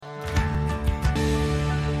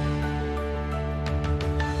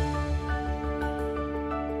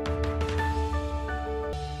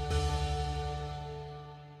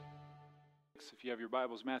you have your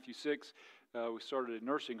Bibles, Matthew 6. We started a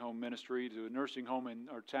nursing home ministry to a nursing home in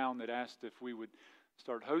our town that asked if we would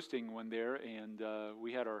start hosting one there. And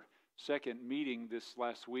we had our second meeting this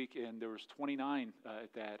last week, and there was 29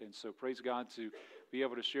 at that. And so praise God to be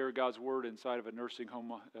able to share God's Word inside of a nursing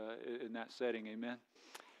home in that setting. Amen.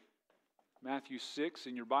 Matthew 6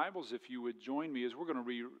 in your Bibles, if you would join me, as we're going to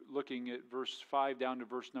be looking at verse 5 down to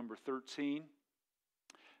verse number 13.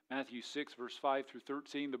 Matthew 6, verse 5 through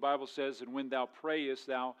 13, the Bible says, "And when thou prayest,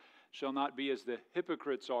 thou shalt not be as the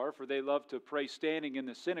hypocrites are, for they love to pray standing in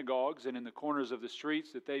the synagogues and in the corners of the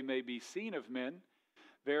streets, that they may be seen of men.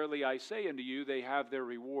 Verily I say unto you, they have their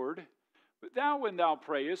reward. But thou, when thou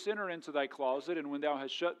prayest, enter into thy closet, and when thou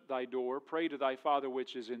hast shut thy door, pray to thy Father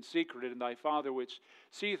which is in secret, and thy Father which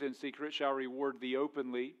seeth in secret shall reward thee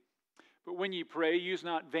openly. But when ye pray, use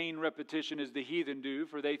not vain repetition as the heathen do,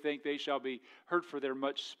 for they think they shall be heard for their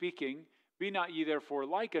much speaking. Be not ye therefore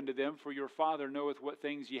like unto them, for your Father knoweth what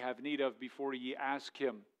things ye have need of before ye ask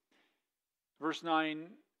Him." Verse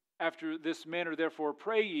 9, "After this manner therefore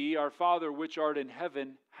pray ye, Our Father which art in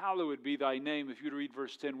heaven, hallowed be thy name." If you'd read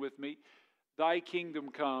verse 10 with me. "Thy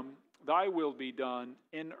kingdom come, thy will be done,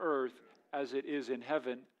 in earth as it is in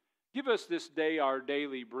heaven. Give us this day our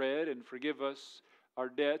daily bread, and forgive us our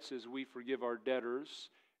debts as we forgive our debtors.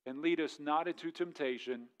 And lead us not into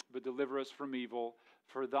temptation, but deliver us from evil.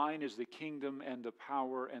 For thine is the kingdom and the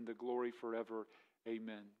power and the glory forever.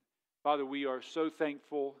 Amen." Father, we are so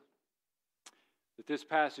thankful that this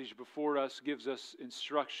passage before us gives us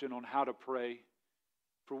instruction on how to pray.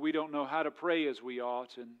 For we don't know how to pray as we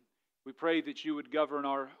ought. And we pray that you would govern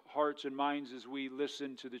our hearts and minds as we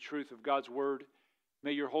listen to the truth of God's Word.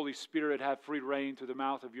 May your Holy Spirit have free reign through the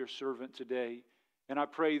mouth of your servant today. And I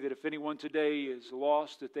pray that if anyone today is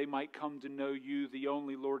lost, that they might come to know you, the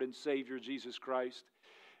only Lord and Savior, Jesus Christ.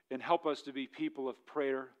 And help us to be people of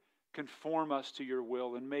prayer. Conform us to your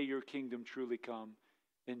will, and may your kingdom truly come.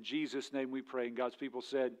 In Jesus' name we pray. And God's people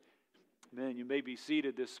said, amen. You may be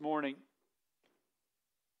seated this morning.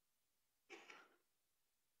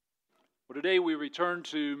 Well, today we return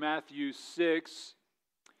to Matthew 6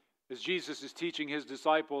 as Jesus is teaching his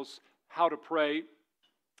disciples how to pray.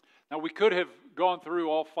 Now, we could have gone through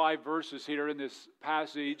all 5 verses here in this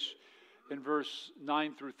passage, in verse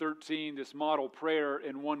 9 through 13, this model prayer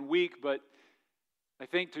in 1 week, but I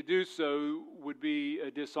think to do so would be a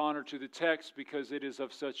dishonor to the text because it is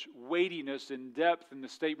of such weightiness and depth in the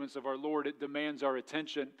statements of our Lord. It demands our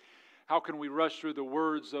attention. How can we rush through the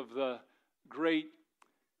words of the great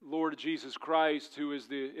Lord Jesus Christ, who is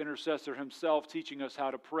the intercessor himself, teaching us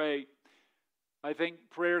how to pray? I think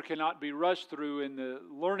prayer cannot be rushed through in the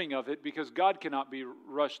learning of it because God cannot be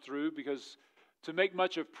rushed through, because to make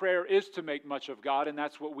much of prayer is to make much of God, and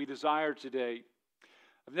that's what we desire today.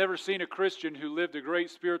 I've never seen a Christian who lived a great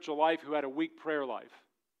spiritual life who had a weak prayer life.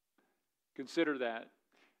 Consider that.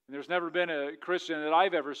 And there's never been a Christian that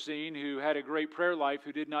I've ever seen who had a great prayer life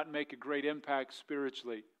who did not make a great impact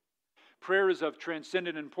spiritually. Prayer is of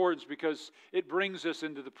transcendent importance because it brings us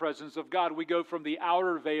into the presence of God. We go from the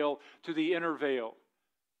outer veil to the inner veil.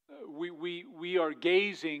 We are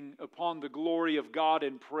gazing upon the glory of God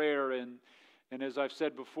in prayer. And as I've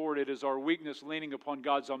said before, it is our weakness leaning upon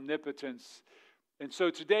God's omnipotence. And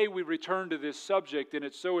so today we return to this subject, and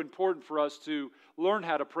it's so important for us to learn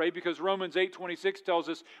how to pray because Romans 8:26 tells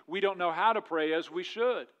us we don't know how to pray as we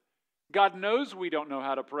should. God knows we don't know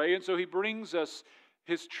how to pray, and so He brings us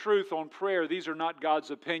His truth on prayer. These are not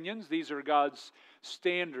God's opinions. These are God's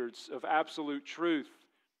standards of absolute truth.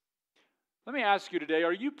 Let me ask you today,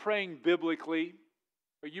 are you praying biblically?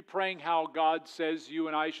 Are you praying how God says you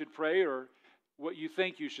and I should pray, or what you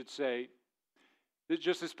think you should say?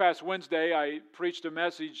 Just this past Wednesday, I preached a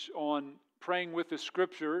message on praying with the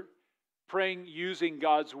Scripture, praying using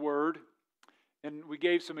God's Word. And we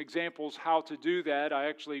gave some examples how to do that. I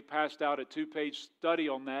actually passed out a 2-page study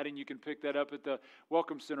on that, and you can pick that up at the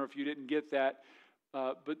Welcome Center if you didn't get that.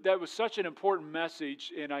 But that was such an important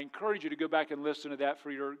message, and I encourage you to go back and listen to that for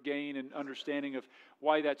your gain and understanding of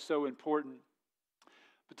why that's so important.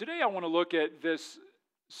 But today I want to look at this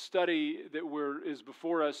study that is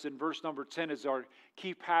before us in verse number 10 as our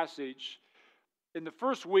key passage. In the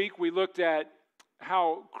first week, we looked at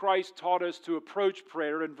how Christ taught us to approach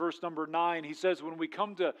prayer. In verse number 9, he says, when we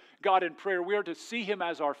come to God in prayer, we are to see Him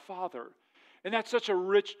as our Father. And that's such a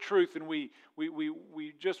rich truth, and we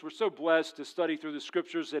just were so blessed to study through the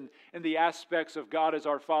Scriptures and the aspects of God as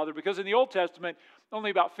our Father, because in the Old Testament,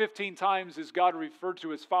 only about 15 times is God referred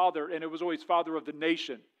to as Father, and it was always Father of the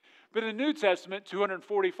nation. But in the New Testament,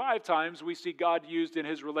 245 times we see God used in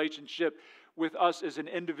His relationship with us as an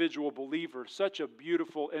individual believer. Such a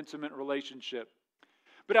beautiful, intimate relationship.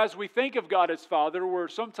 But as we think of God as Father, we're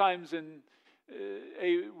sometimes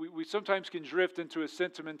we sometimes can drift into a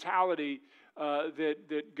sentimentality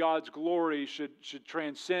that God's glory should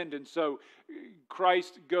transcend. And so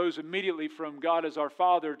Christ goes immediately from God as our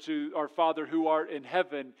Father to our Father who art in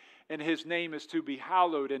heaven, and His name is to be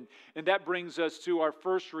hallowed. And that brings us to our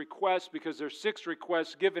first request, because there's 6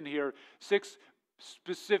 requests given here, 6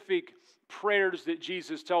 specific prayers that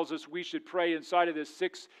Jesus tells us we should pray inside of this,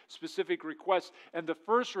 6 specific requests. And the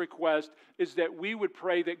first request is that we would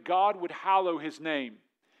pray that God would hallow His name,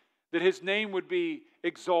 that His name would be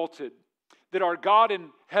exalted, that our God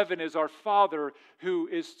in heaven is our Father, who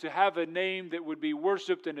is to have a name that would be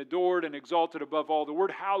worshiped and adored and exalted above all. The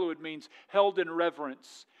word hallowed means held in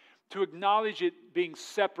reverence, to acknowledge it being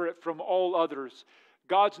separate from all others.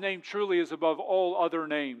 God's name truly is above all other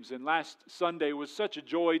names. And last Sunday was such a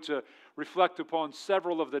joy to reflect upon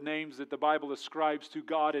several of the names that the Bible ascribes to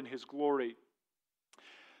God in His glory.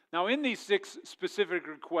 Now, in these 6 specific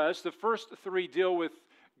requests, the first 3 deal with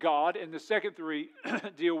God, and the second 3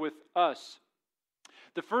 deal with us.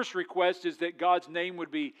 The first request is that God's name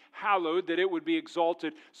would be hallowed, that it would be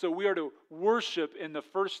exalted. So we are to worship in the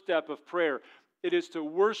first step of prayer. It is to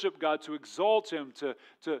worship God, to exalt Him,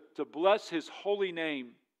 to bless His holy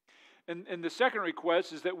name. And the second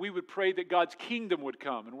request is that we would pray that God's kingdom would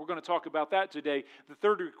come. And we're going to talk about that today. The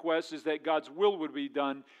third request is that God's will would be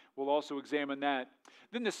done. We'll also examine that.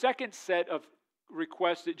 Then the second set of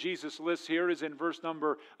request that Jesus lists here is in verse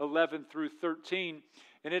number 11 through 13,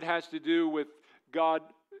 and it has to do with God,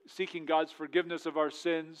 seeking God's forgiveness of our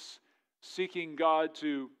sins, seeking God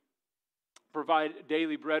to provide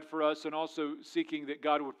daily bread for us, and also seeking that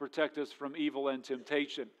God would protect us from evil and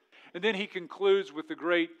temptation. And then he concludes with the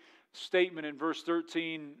great statement in verse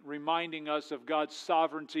 13, reminding us of God's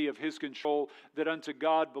sovereignty, of His control, that unto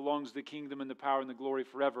God belongs the kingdom and the power and the glory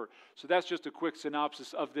forever. So that's just a quick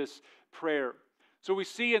synopsis of this prayer. So we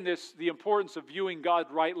see in this the importance of viewing God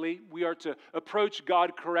rightly. We are to approach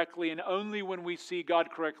God correctly, and only when we see God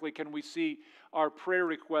correctly can we see our prayer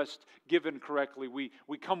request given correctly. We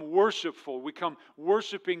come worshipful. We come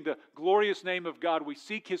worshiping the glorious name of God. We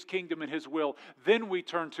seek His kingdom and His will. Then we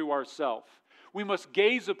turn to ourselves. We must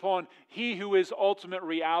gaze upon He who is ultimate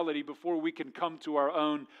reality before we can come to our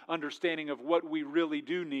own understanding of what we really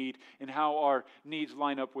do need and how our needs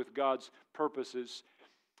line up with God's purposes.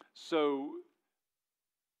 So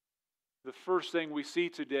the first thing we see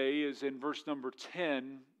today is in verse number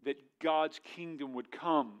 10, that God's kingdom would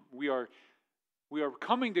come. We are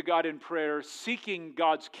coming to God in prayer, seeking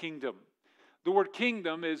God's kingdom. The word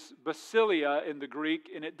kingdom is basilia in the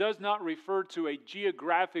Greek, and it does not refer to a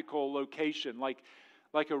geographical location,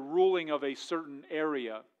 like a ruling of a certain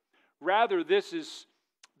area. Rather, this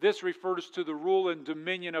refers to the rule and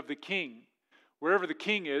dominion of the king. Wherever the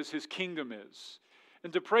king is, his kingdom is.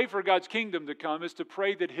 And to pray for God's kingdom to come is to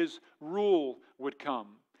pray that His rule would come.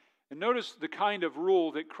 And notice the kind of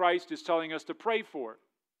rule that Christ is telling us to pray for.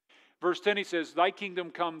 Verse 10, He says, Thy kingdom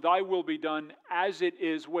come, Thy will be done, as it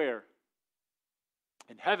is where?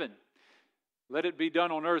 In heaven. Let it be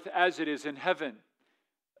done on earth as it is in heaven.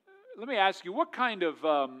 Let me ask you, what kind of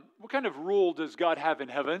rule does God have in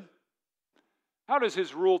heaven? How does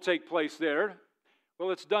His rule take place there? Well,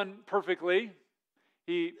 it's done perfectly.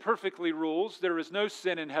 He perfectly rules. There is no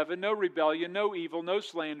sin in heaven, no rebellion, no evil, no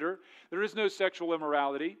slander. There is no sexual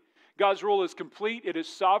immorality. God's rule is complete. It is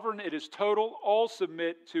sovereign. It is total. All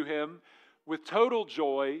submit to Him with total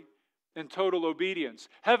joy and total obedience.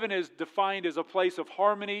 Heaven is defined as a place of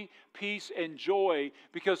harmony, peace, and joy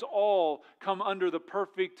because all come under the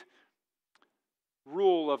perfect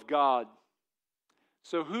rule of God.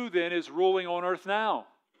 So who then is ruling on earth now?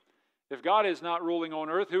 If God is not ruling on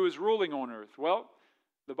earth, who is ruling on earth? Well,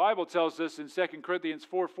 the Bible tells us in 2 Corinthians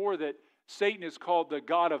 4:4 that Satan is called the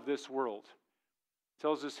god of this world. It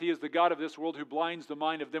tells us he is the god of this world who blinds the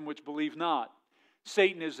mind of them which believe not.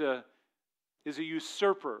 Satan is a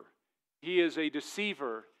usurper. He is a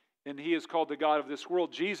deceiver, and he is called the god of this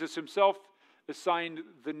world. Jesus Himself assigned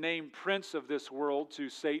the name prince of this world to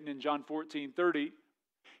Satan in John 14:30.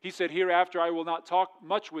 He said, Hereafter I will not talk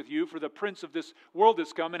much with you, for the prince of this world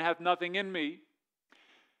is come and hath nothing in me.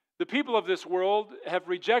 The people of this world have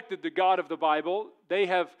rejected the God of the Bible. They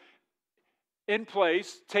have, in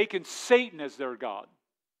place, taken Satan as their God.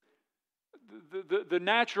 The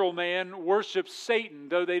natural man worships Satan,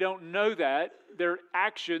 though they don't know that. Their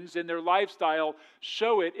actions and their lifestyle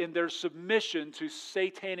show it in their submission to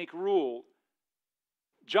satanic rule.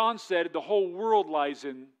 John said, the whole world lies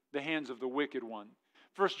in the hands of the wicked one.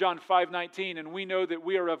 1 John 5:19, and we know that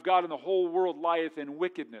we are of God, and the whole world lieth in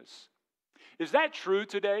wickedness. Is that true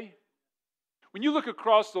today? When you look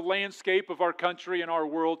across the landscape of our country and our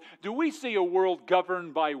world, do we see a world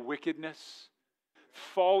governed by wickedness,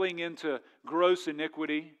 falling into gross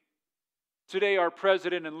iniquity? Today, our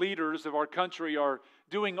president and leaders of our country are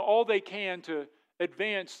doing all they can to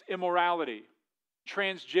advance immorality,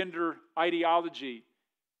 transgender ideology,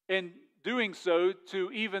 and doing so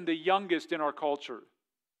to even the youngest in our culture.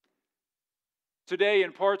 Today,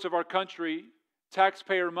 in parts of our country,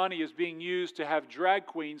 taxpayer money is being used to have drag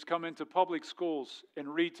queens come into public schools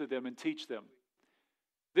and read to them and teach them.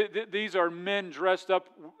 These are men dressed up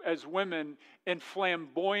as women in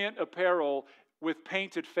flamboyant apparel with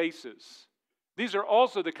painted faces. These are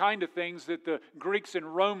also the kind of things that the Greeks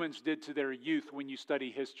and Romans did to their youth when you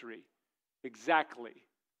study history. Exactly.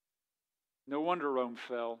 No wonder Rome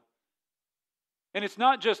fell. And it's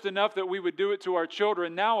not just enough that we would do it to our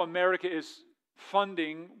children. Now America is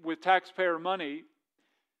funding with taxpayer money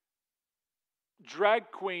drag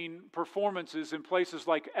queen performances in places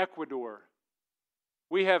like Ecuador.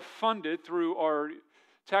 We have funded through our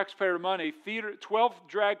taxpayer money 12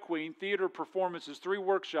 drag queen theater performances, 3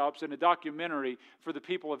 workshops, and a documentary for the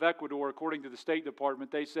people of Ecuador. According to the State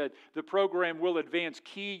Department, they said the program will advance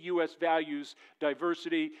key U.S. values,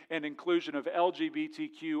 diversity, and inclusion of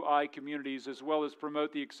LGBTQI communities, as well as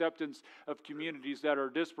promote the acceptance of communities that are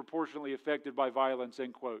disproportionately affected by violence,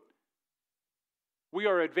 end quote. We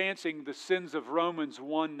are advancing the sins of Romans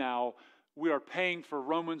 1 now. We are paying for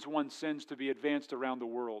Romans 1 sins to be advanced around the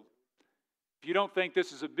world. If you don't think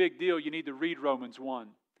this is a big deal, you need to read Romans 1.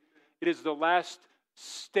 It is the last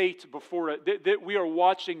state before it. That we are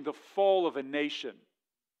watching the fall of a nation.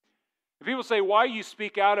 If people say, why you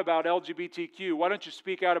speak out about LGBTQ? Why don't you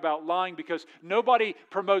speak out about lying? Because nobody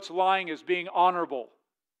promotes lying as being honorable.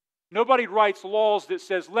 Nobody writes laws that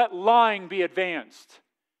says, let lying be advanced.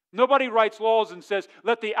 Nobody writes laws and says,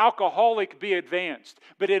 let the alcoholic be advanced.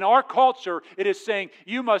 But in our culture, it is saying,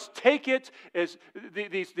 you must take it as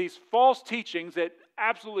these false teachings that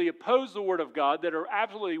absolutely oppose the Word of God, that are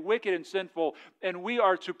absolutely wicked and sinful, and we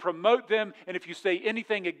are to promote them, and if you say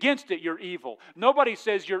anything against it, you're evil. Nobody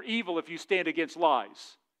says you're evil if you stand against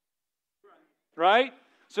lies. Right?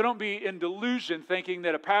 So don't be in delusion thinking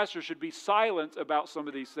that a pastor should be silent about some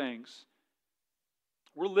of these things.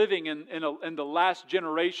 We're living in the last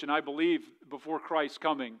generation, I believe, before Christ's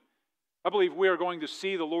coming. I believe we are going to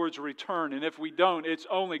see the Lord's return, and if we don't, it's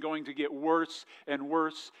only going to get worse and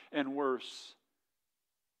worse and worse.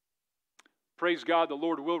 Praise God, the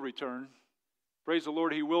Lord will return. Praise the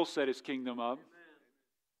Lord, He will set His kingdom up.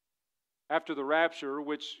 After the rapture,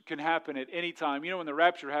 which can happen at any time. You know, when the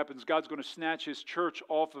rapture happens, God's going to snatch His church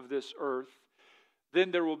off of this earth.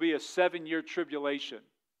 Then there will be a 7-year tribulation.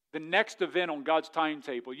 The next event on God's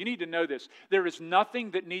timetable. You need to know this. There is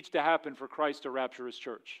nothing that needs to happen for Christ to rapture His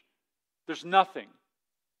church. There's nothing.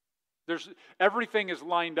 Everything is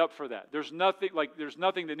lined up for that. There's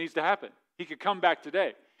nothing that needs to happen. He could come back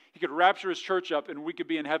today. He could rapture His church up and we could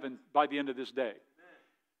be in heaven by the end of this day.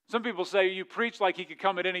 Some people say you preach like He could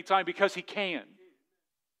come at any time because He can.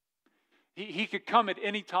 He could come at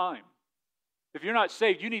any time. If you're not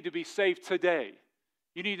saved, you need to be saved today.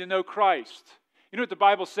 You need to know Christ. You know what the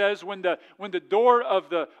Bible says? When the door of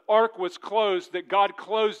the ark was closed, that God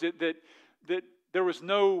closed it, that there was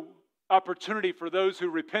no opportunity for those who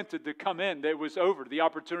repented to come in. That it was over. The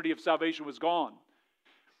opportunity of salvation was gone.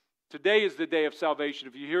 Today is the day of salvation.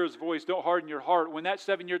 If you hear His voice, don't harden your heart. When that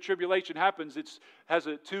 7-year tribulation happens, it has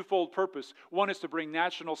a twofold purpose. One is to bring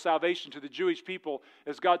national salvation to the Jewish people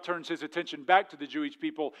as God turns His attention back to the Jewish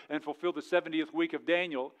people and fulfill the 70th week of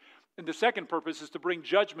Daniel. And the second purpose is to bring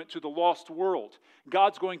judgment to the lost world.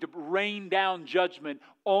 God's going to rain down judgment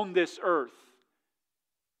on this earth.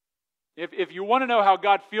 If you want to know how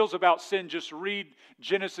God feels about sin, just read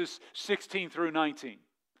Genesis 16 through 19.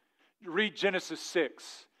 Read Genesis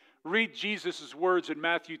 6. Read Jesus' words in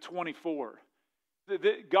Matthew 24.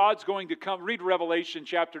 God's going to come. Read Revelation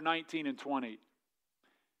chapter 19 and 20.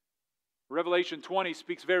 Revelation 20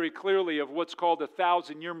 speaks very clearly of what's called the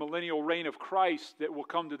 1,000-year millennial reign of Christ that will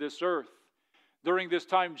come to this earth. During this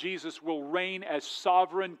time, Jesus will reign as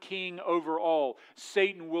sovereign king over all.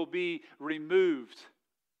 Satan will be removed.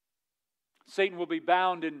 Satan will be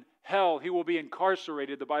bound in hell. He will be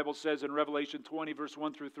incarcerated, the Bible says in Revelation 20, verse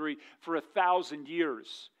 1 through 3, for 1,000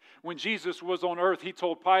 years. When Jesus was on earth, He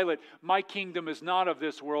told Pilate, my kingdom is not of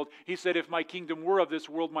this world. He said, if my kingdom were of this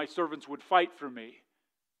world, my servants would fight for me.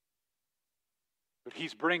 But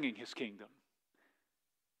He's bringing His kingdom.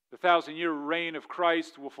 The 1,000-year reign of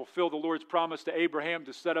Christ will fulfill the Lord's promise to Abraham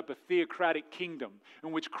to set up a theocratic kingdom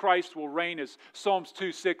in which Christ will reign, as Psalms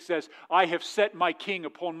 2:6 says, I have set my king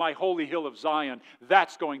upon my holy hill of Zion.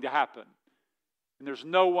 That's going to happen. And there's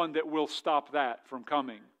no one that will stop that from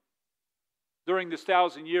coming. During this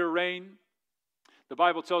 1,000-year reign, the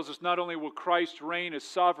Bible tells us not only will Christ reign as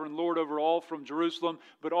sovereign Lord over all from Jerusalem,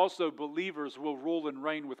 but also believers will rule and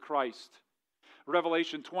reign with Christ.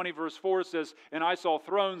 Revelation 20 verse 4 says, "And I saw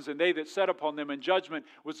thrones, and they that sat upon them, and judgment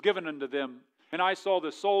was given unto them. And I saw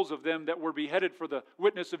the souls of them that were beheaded for the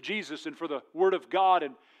witness of Jesus and for the word of God."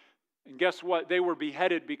 And guess what? They were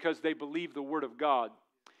beheaded because they believed the word of God,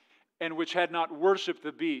 and which had not worshipped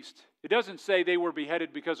the beast. It doesn't say they were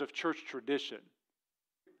beheaded because of church tradition.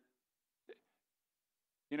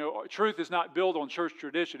 You know, truth is not built on church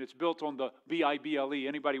tradition. It's built on the Bible.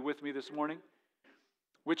 Anybody with me this morning?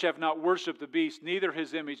 Which have not worshipped the beast, neither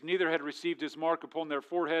his image, neither had received his mark upon their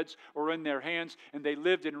foreheads or in their hands, and they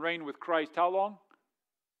lived and reigned with Christ. How long?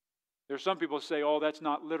 There's some people say, oh, that's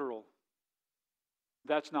not literal.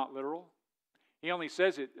 That's not literal. He only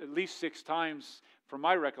says it at least 6 times, from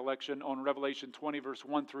my recollection, on Revelation 20, verse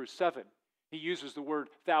 1 through 7. He uses the word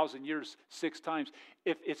 1,000 years 6 times.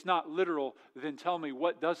 If it's not literal, then tell me,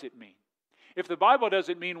 what does it mean? If the Bible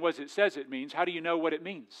doesn't mean what it says it means, how do you know what it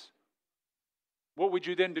means? What would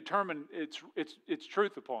you then determine its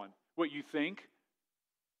truth upon? What you think?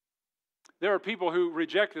 There are people who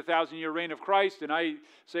reject the 1,000-year reign of Christ, and I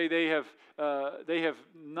say they have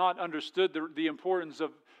not understood the importance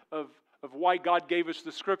of why God gave us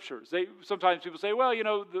the Scriptures. Sometimes people say, well, you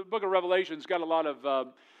know, the book of Revelation's got a lot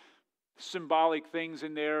of symbolic things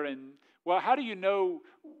in there, and well, how do you know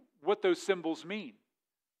what those symbols mean?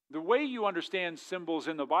 The way you understand symbols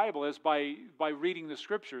in the Bible is by reading the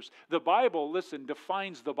Scriptures. The Bible, listen,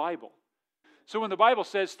 defines the Bible. So when the Bible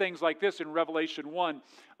says things like this in Revelation 1,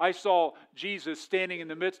 I saw Jesus standing in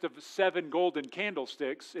the midst of 7 golden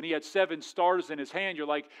candlesticks, and he had 7 stars in his hand. You're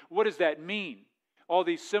like, what does that mean? All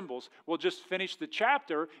these symbols. Well, just finish the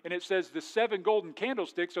chapter, and it says the 7 golden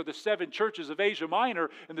candlesticks are the 7 churches of Asia Minor,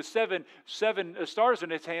 and the seven stars in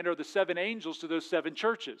his hand are the 7 angels to those 7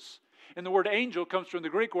 churches. And the word angel comes from the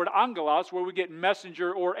Greek word angelos, where we get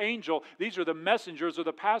messenger or angel. These are the messengers or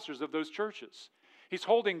the pastors of those churches. He's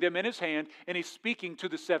holding them in his hand, and he's speaking to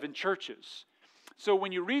the 7 churches. So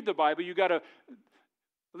when you read the Bible, you got to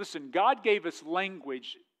listen. God gave us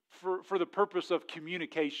language for the purpose of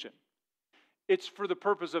communication. It's for the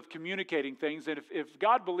purpose of communicating things. And if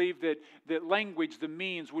God believed that language, the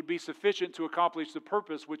means, would be sufficient to accomplish the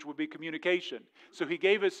purpose, which would be communication. So he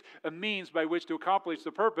gave us a means by which to accomplish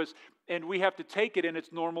the purpose, and we have to take it in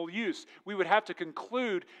its normal use. We would have to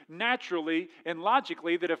conclude naturally and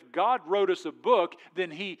logically that if God wrote us a book,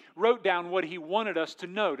 then he wrote down what he wanted us to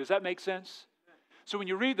know. Does that make sense? So when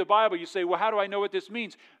you read the Bible, you say, well, how do I know what this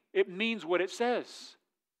means? It means what it says.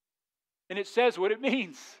 And it says what it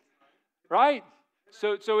means. Right?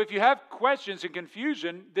 So if you have questions and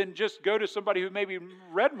confusion, then just go to somebody who maybe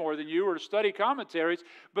read more than you or study commentaries.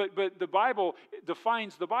 But the Bible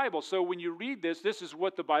defines the Bible. So when you read this is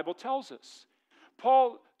what the Bible tells us.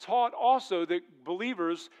 Paul taught also that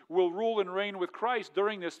believers will rule and reign with Christ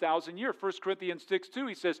during this 1,000 years. 1 Corinthians 6:2,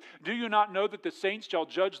 he says, do you not know that the saints shall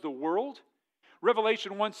judge the world?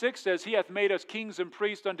 Revelation 1:6 says, he hath made us kings and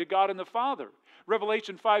priests unto God and the Father.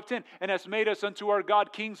 Revelation 5:10, and has made us unto our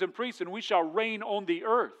God kings and priests, and we shall reign on the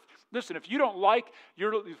earth. Listen, if you don't like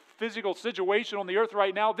your physical situation on the earth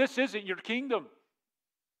right now, this isn't your kingdom.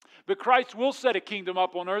 But Christ will set a kingdom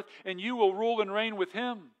up on earth, and you will rule and reign with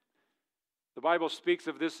him. The Bible speaks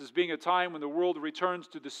of this as being a time when the world returns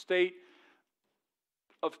to the state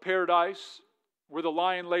of paradise, where the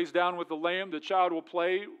lion lays down with the lamb, the child will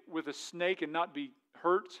play with a snake and not be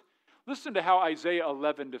hurt. Listen to how Isaiah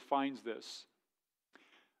 11 defines this.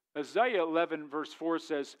 Isaiah 11 verse 4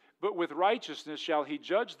 says, but with righteousness shall he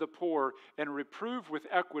judge the poor, and reprove with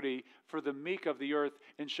equity for the meek of the earth,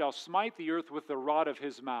 and shall smite the earth with the rod of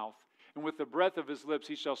his mouth, and with the breath of his lips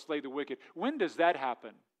he shall slay the wicked. When does that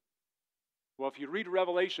happen? Well, if you read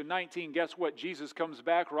Revelation 19, guess what? Jesus comes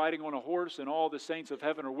back riding on a horse, and all the saints of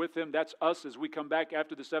heaven are with him. That's us as we come back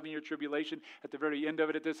after the 7-year tribulation. At the very end of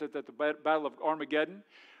it, at the Battle of Armageddon.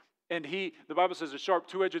 And the Bible says, a sharp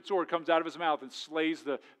 2-edged sword comes out of his mouth and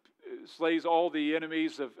slays all the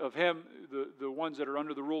enemies of him, the ones that are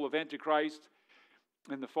under the rule of Antichrist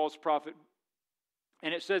and the false prophet.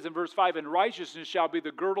 And it says in verse 5, and righteousness shall be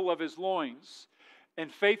the girdle of his loins, and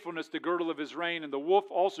faithfulness the girdle of his reign, and the wolf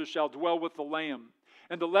also shall dwell with the lamb,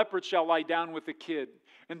 and the leopard shall lie down with the kid,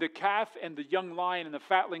 and the calf and the young lion and the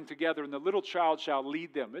fatling together, and the little child shall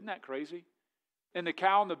lead them. Isn't that crazy? And the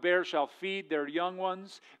cow and the bear shall feed their young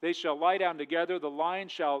ones. They shall lie down together. The lion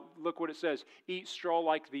shall, look what it says, eat straw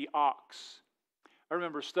like the ox. I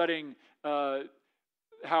remember studying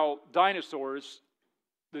how dinosaurs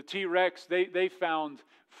the T-Rex, they found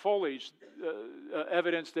foliage,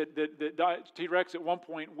 evidence that T-Rex at one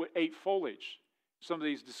point ate foliage. Some of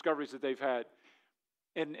these discoveries that they've had.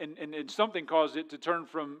 And something caused it to turn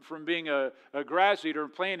from being a grass eater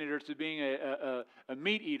and plant eater to being a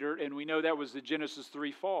meat eater, and we know that was the Genesis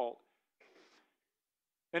 3 fall.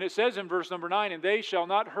 And it says in verse number 9, "And they shall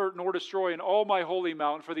not hurt nor destroy in all my holy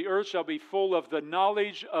mountain, for the earth shall be full of the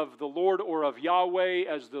knowledge of the Lord," or of Yahweh,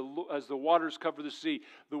 as the waters cover the sea.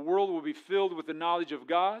 The world will be filled with the knowledge of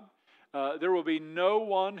God. There will be no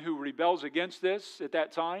one who rebels against this at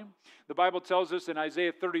that time. The Bible tells us in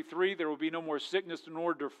Isaiah 33, there will be no more sickness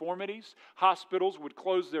nor deformities. Hospitals would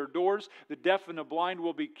close their doors. The deaf and the blind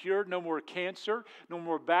will be cured. No more cancer, no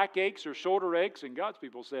more backaches or shoulder aches. And God's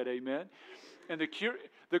people said amen. And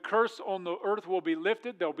the curse on the earth will be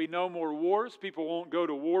lifted. There'll be no more wars. People won't go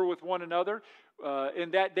to war with one another.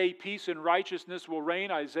 In that day, peace and righteousness will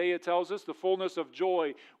reign. Isaiah tells us the fullness of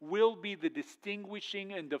joy will be the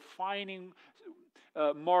distinguishing and defining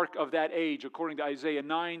mark of that age, according to Isaiah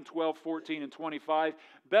 9, 12, 14, and 25.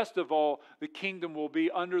 Best of all, the kingdom will be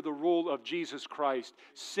under the rule of Jesus Christ.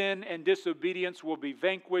 Sin and disobedience will be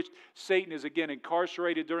vanquished. Satan is again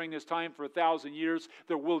incarcerated during this time for 1,000 years.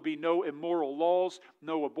 There will be no immoral laws,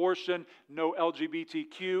 no abortion, no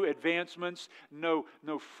LGBTQ advancements, no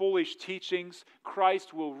foolish teachings.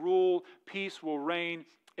 Christ will rule, peace will reign,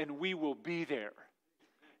 and we will be there.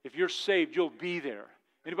 If you're saved, you'll be there.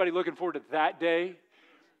 Anybody looking forward to that day?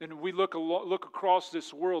 And we look across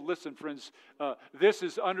this world. Listen, friends, this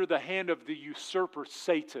is under the hand of the usurper,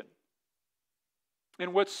 Satan.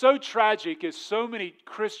 And what's so tragic is so many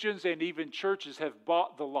Christians and even churches have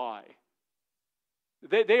bought the lie.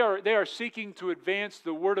 They are seeking to advance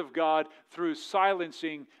the Word of God through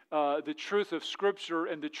silencing the truth of Scripture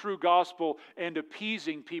and the true gospel, and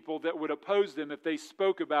appeasing people that would oppose them if they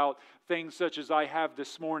spoke about things such as I have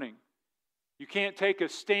this morning. You can't take a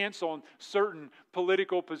stance on certain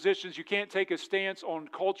political positions. You can't take a stance on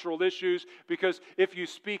cultural issues, because if you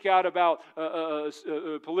speak out about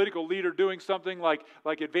a political leader doing something like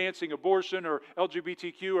advancing abortion or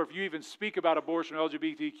LGBTQ, or if you even speak about abortion or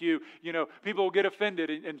LGBTQ, people will get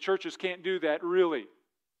offended, and churches can't do that, really.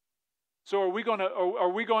 So are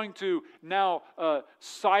we going to now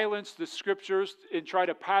silence the Scriptures and try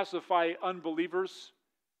to pacify unbelievers?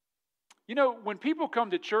 When people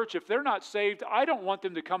come to church, if they're not saved, I don't want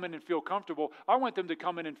them to come in and feel comfortable. I want them to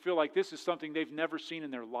come in and feel like this is something they've never seen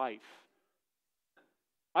in their life.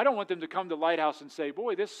 I don't want them to come to Lighthouse and say,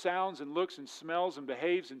 boy, this sounds and looks and smells and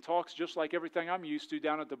behaves and talks just like everything I'm used to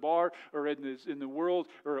down at the bar or in the world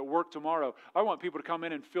or at work tomorrow. I want people to come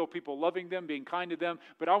in and feel people loving them, being kind to them,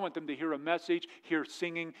 but I want them to hear a message, hear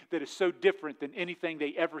singing that is so different than anything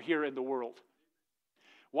they ever hear in the world.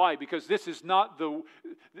 Why? Because this is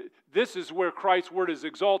where Christ's word is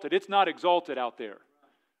exalted. It's not exalted out there,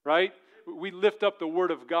 right? We lift up the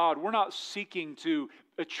word of God. We're not seeking to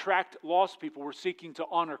attract lost people. We're seeking to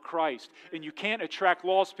honor Christ. And you can't attract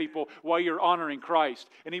lost people while you're honoring Christ.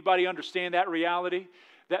 Anybody understand that reality?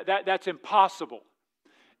 That's impossible.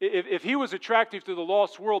 If he was attractive to the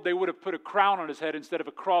lost world, they would have put a crown on his head instead of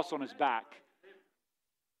a cross on his back.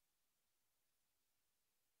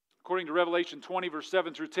 According to Revelation 20, verse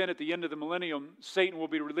 7 through 10, at the end of the millennium, Satan will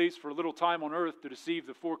be released for a little time on earth to deceive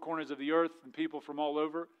the four corners of the earth and people from all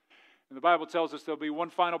over. And the Bible tells us there'll be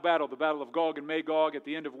one final battle, the battle of Gog and Magog, at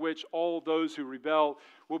the end of which all those who rebel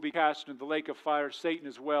will be cast into the lake of fire, Satan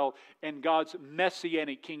as well, and God's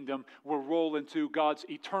messianic kingdom will roll into God's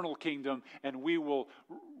eternal kingdom, and we will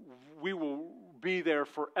be there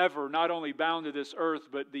forever, not only bound to this earth,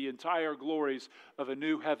 but the entire glories of a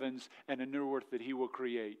new heavens and a new earth that he will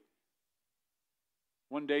create.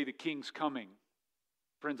 One day the King's coming.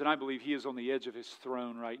 Friends, and I believe he is on the edge of his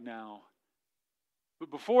throne right now.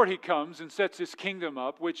 But before he comes and sets his kingdom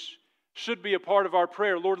up, which should be a part of our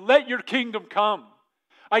prayer, Lord, let your kingdom come.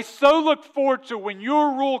 I so look forward to when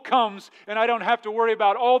your rule comes and I don't have to worry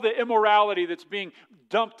about all the immorality that's being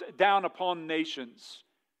dumped down upon nations.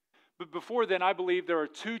 But before then, I believe there are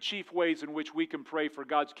two chief ways in which we can pray for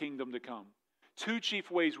God's kingdom to come. Two chief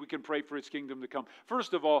ways we can pray for his kingdom to come.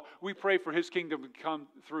 First of all, we pray for his kingdom to come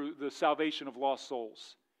through the salvation of lost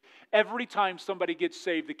souls. Every time somebody gets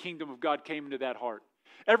saved, the kingdom of God came into that heart.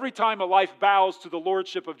 Every time a life bows to the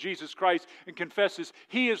lordship of Jesus Christ and confesses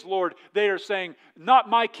he is Lord, they are saying, not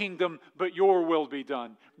my kingdom, but your will be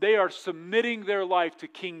done. They are submitting their life to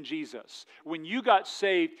King Jesus. When you got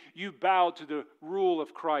saved, you bowed to the rule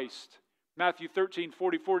of Christ. Matthew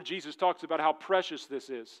 13:44, Jesus talks about how precious this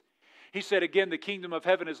is. He said again, the kingdom of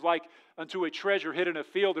heaven is like unto a treasure hid in a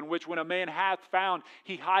field, in which when a man hath found,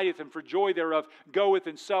 he hideth, and for joy thereof goeth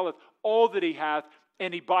and selleth all that he hath,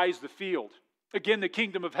 and he buys the field. Again, the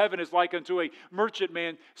kingdom of heaven is like unto a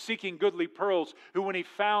merchantman seeking goodly pearls, who when he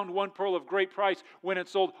found one pearl of great price, went and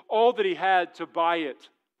sold all that he had to buy it.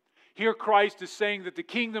 Here Christ is saying that the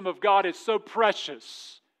kingdom of God is so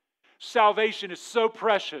precious, salvation is so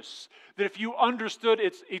precious, that if you understood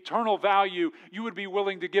its eternal value, you would be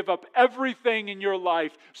willing to give up everything in your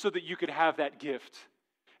life so that you could have that gift.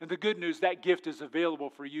 And the good news, that gift is available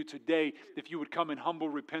for you today if you would come in humble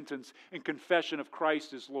repentance and confession of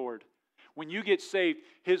Christ as Lord. When you get saved,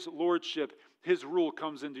 His lordship, His rule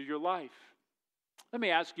comes into your life. Let me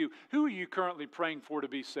ask you, who are you currently praying for to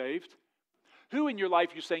be saved? Who in your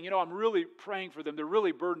life you're saying, I'm really praying for them. They're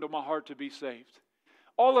really burdened on my heart to be saved.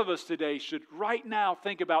 All of us today should right now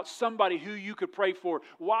think about somebody who you could pray for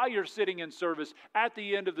while you're sitting in service, at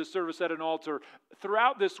the end of the service at an altar,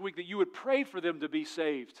 throughout this week, that you would pray for them to be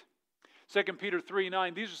saved. 2 Peter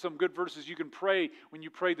 3:9, these are some good verses you can pray when you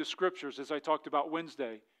pray the Scriptures, as I talked about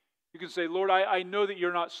Wednesday. You can say, Lord, I know that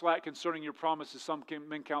you're not slack concerning your promises. Some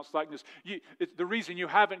men count slackness. The reason you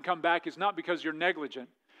haven't come back is not because you're negligent,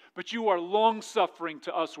 but you are long-suffering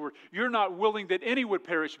to usward. You're not willing that any would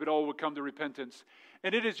perish, but all would come to repentance.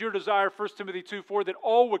 And it is your desire, 1 Timothy 2:4, that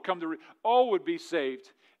all would be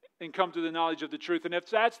saved and come to the knowledge of the truth. And if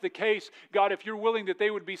that's the case, God, if you're willing that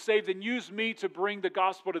they would be saved, then use me to bring the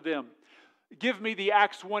gospel to them. Give me the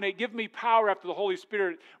Acts 1:8. Give me power after the Holy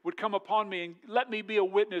Spirit would come upon me, and let me be a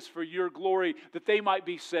witness for your glory, that they might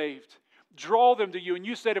be saved. Draw them to you. And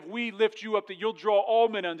you said if we lift you up, that you'll draw all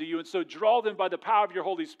men unto you. And so draw them by the power of your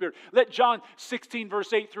Holy Spirit. Let John 16,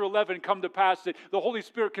 verse 8 through 11 come to pass, that the Holy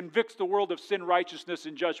Spirit convicts the world of sin, righteousness,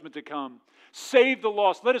 and judgment to come. Save the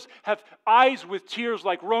lost. Let us have eyes with tears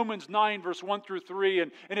like Romans 9, verse 1 through 3.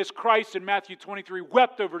 And as Christ in Matthew 23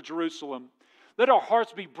 wept over Jerusalem. Let our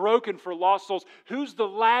hearts be broken for lost souls. Who's the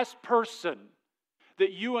last person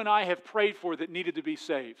that you and I have prayed for that needed to be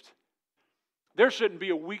saved? There shouldn't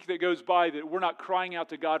be a week that goes by that we're not crying out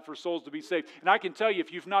to God for souls to be saved. And I can tell you,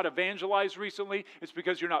 if you've not evangelized recently, it's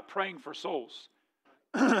because you're not praying for souls.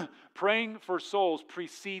 Praying for souls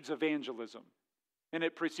precedes evangelism. And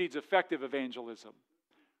it precedes effective evangelism.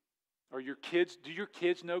 Do your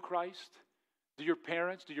kids know Christ? Do your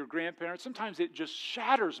parents? Do your grandparents? Sometimes it just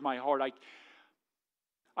shatters my heart.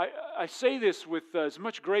 I say this with as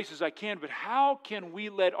much grace as I can, but how can we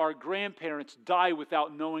let our grandparents die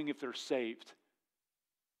without knowing if they're saved?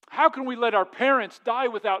 How can we let our parents die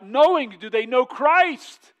without knowing, do they know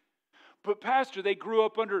Christ? But Pastor, they grew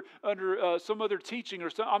up under some other teaching or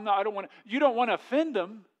something. You don't want to offend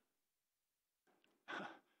them.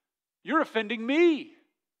 You're offending me.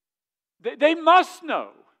 They must know.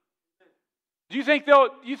 Do you think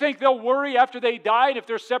they'll worry after they die, and if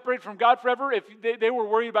they're separated from God forever, if they were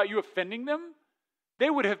worried about you offending them? They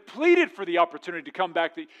would have pleaded for the opportunity to come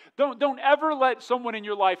back. Don't ever let someone in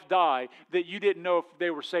your life die that you didn't know if they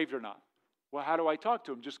were saved or not. Well, how do I talk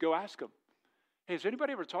to them? Just go ask them. Hey, has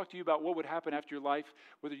anybody ever talked to you about what would happen after your life,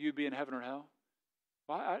 whether you'd be in heaven or hell?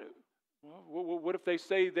 What if they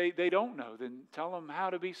say they don't know? Then tell them how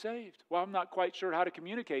to be saved. Well, I'm not quite sure how to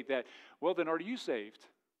communicate that. Well, then are you saved?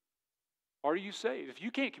 Are you saved? If you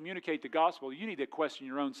can't communicate the gospel, you need to question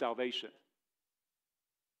your own salvation.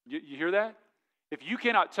 You hear that? If you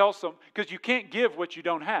cannot tell because you can't give what you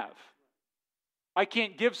don't have. I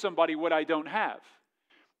can't give somebody what I don't have.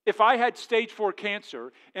 If I had stage 4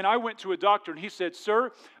 cancer and I went to a doctor and he said,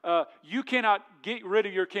 sir, you cannot get rid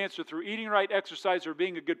of your cancer through eating right, exercise, or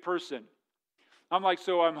being a good person. I'm like,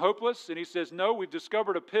 so I'm hopeless? And he says, no, we've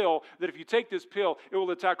discovered a pill that if you take this pill, it will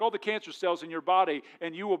attack all the cancer cells in your body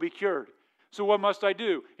and you will be cured. So what must I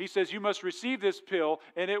do? He says, you must receive this pill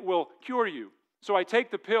and it will cure you. So I take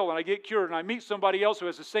the pill and I get cured, and I meet somebody else who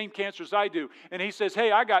has the same cancer as I do. And he says,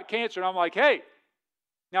 hey, I got cancer. And I'm like, hey.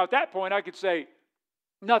 Now at that point I could say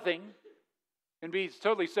nothing and be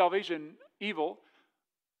totally salvation evil.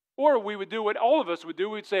 Or we would do what all of us would do.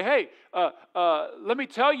 We'd say, hey, let me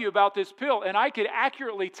tell you about this pill. And I could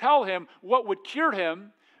accurately tell him what would cure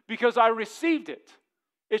him because I received it.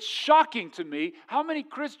 It's shocking to me how many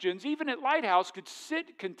Christians, even at Lighthouse, could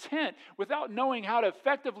sit content without knowing how to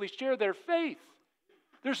effectively share their faith.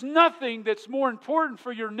 There's nothing that's more important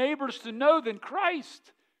for your neighbors to know than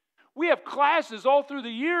Christ. We have classes all through the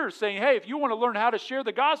year saying, hey, if you want to learn how to share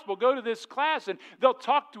the gospel, go to this class and they'll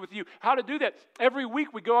talk with you how to do that. Every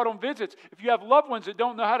week we go out on visits. If you have loved ones that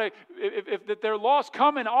don't know how to, if they're lost,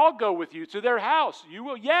 come and I'll go with you to their house. You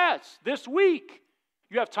will? Yes, this week.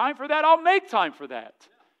 You have time for that? I'll make time for that.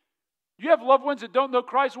 You have loved ones that don't know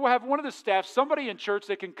Christ, we'll have one of the staff, somebody in church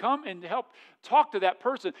that can come and help talk to that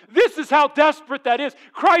person. This is how desperate that is.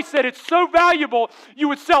 Christ said it's so valuable, you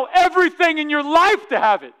would sell everything in your life to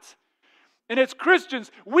have it. And as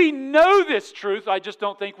Christians, we know this truth. I just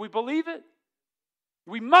don't think we believe it.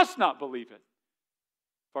 We must not believe it.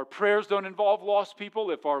 If our prayers don't involve lost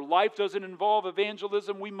people, if our life doesn't involve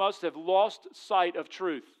evangelism, we must have lost sight of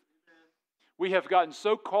truth. We have gotten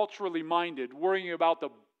so culturally minded, worrying about the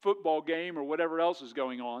football game or whatever else is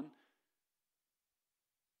going on.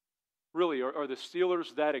 Really, are the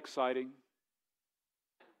Steelers that exciting?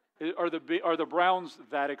 Are the Browns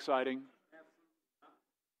that exciting?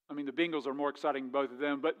 I mean, the Bengals are more exciting than both of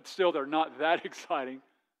them, but still they're not that exciting.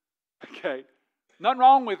 Okay? Nothing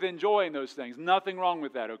wrong with enjoying those things. Nothing wrong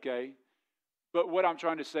with that, okay? But what I'm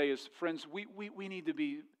trying to say is, friends, we need to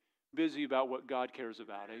be busy about what God cares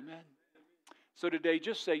about. Amen? So today,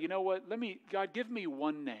 just say, you know what? God, give me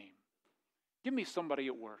one name. Give me somebody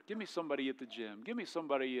at work. Give me somebody at the gym. Give me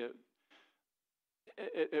somebody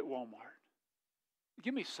at Walmart.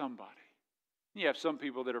 Give me somebody. You have some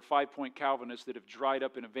people that are 5-point Calvinists that have dried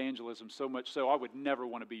up in evangelism so much so I would never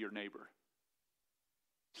want to be your neighbor.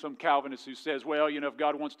 Some Calvinist who says, well, you know, if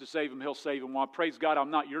God wants to save him, he'll save him. Well, praise God, I'm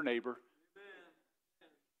not your neighbor.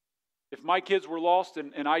 If my kids were lost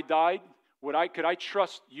and I died, could I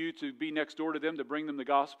trust you to be next door to them to bring them the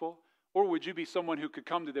gospel? Or would you be someone who could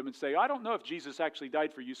come to them and say, I don't know if Jesus actually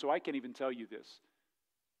died for you, so I can't even tell you this.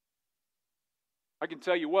 I can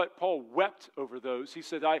tell you what, Paul wept over those. He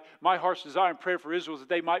said, my heart's desire and prayer for Israel is that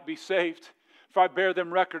they might be saved. If I bear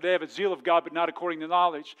them record, they have a zeal of God, but not according to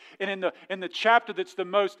knowledge. And in the chapter that's the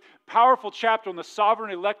most powerful chapter on the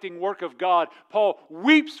sovereign electing work of God, Paul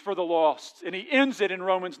weeps for the lost. And he ends it in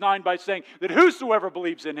Romans 9 by saying that whosoever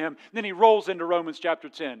believes in him. Then he rolls into Romans chapter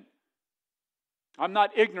 10. I'm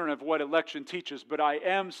not ignorant of what election teaches, but I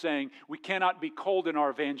am saying we cannot be cold in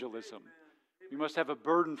our evangelism. We must have a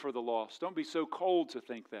burden for the lost. Don't be so cold to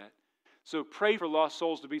think that. So pray for lost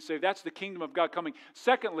souls to be saved. That's the kingdom of God coming.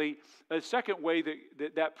 Secondly, a second way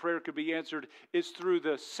that prayer could be answered is through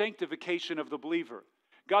the sanctification of the believer.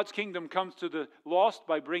 God's kingdom comes to the lost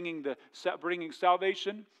by bringing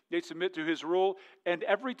salvation. They submit to His rule. And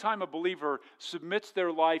every time a believer submits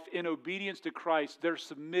their life in obedience to Christ, they're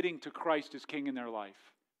submitting to Christ as King in their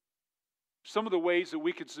life. Some of the ways that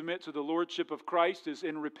we could submit to the lordship of Christ is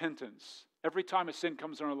in repentance. Every time a sin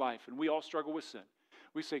comes in our life, and we all struggle with sin,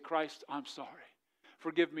 we say, Christ, I'm sorry.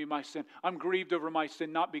 Forgive me my sin. I'm grieved over my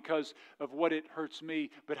sin, not because of what it hurts me,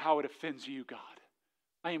 but how it offends you, God.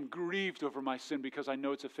 I am grieved over my sin because I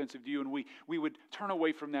know it's offensive to you, and we would turn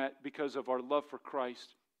away from that because of our love for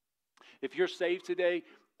Christ. If you're saved today,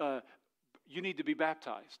 you need to be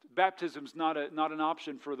baptized. Baptism's not an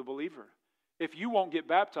option for the believer. If you won't get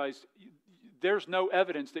baptized, there's no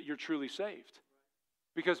evidence that you're truly saved.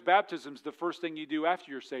 Because baptism's the first thing you do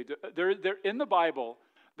after you're saved. In the Bible,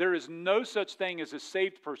 there is no such thing as a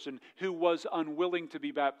saved person who was unwilling to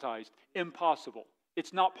be baptized. Impossible.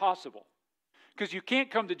 It's not possible. Because you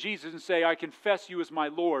can't come to Jesus and say, I confess you as my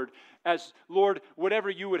Lord. As Lord, whatever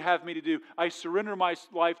you would have me to do, I surrender my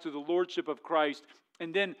life to the lordship of Christ.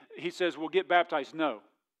 And then he says, well, get baptized. No.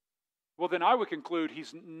 Well, then I would conclude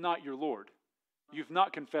he's not your Lord. You've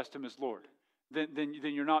not confessed him as Lord. Then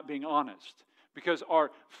you're not being honest. Because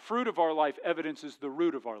our fruit of our life evidences the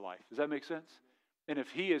root of our life. Does that make sense? And if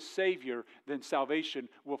He is Savior, then salvation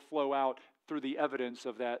will flow out through the evidence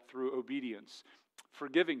of that through obedience.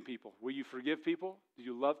 Forgiving people. Will you forgive people? Do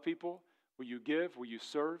you love people? Will you give? Will you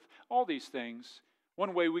serve? All these things.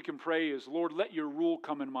 One way we can pray is, Lord, let your rule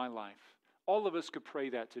come in my life. All of us could pray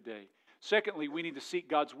that today. Secondly, we need to seek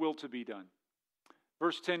God's will to be done.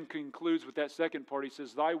 Verse 10 concludes with that second part. He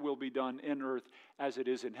says, thy will be done in earth as it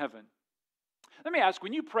is in heaven. Let me ask,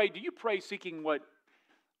 when you pray, do you pray seeking what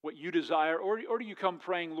you desire? Or do you come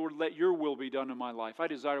praying, Lord, let your will be done in my life? I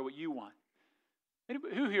desire what you want.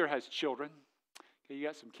 Who here has children? Okay, you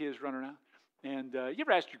got some kids running around. And you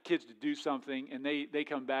ever ask your kids to do something and they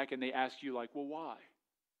come back and they ask you like, well, why?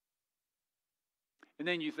 And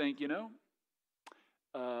then you think,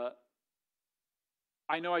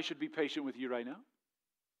 I know I should be patient with you right now.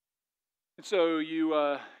 And so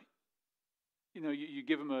you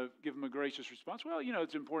give them a gracious response. Well,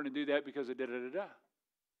 it's important to do that because of da-da-da-da.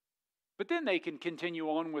 But then they can continue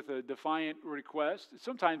on with a defiant request.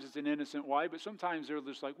 Sometimes it's an innocent why, but sometimes they're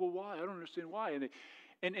just like, well, why? I don't understand why.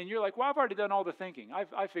 And you're like, well, I've already done all the thinking.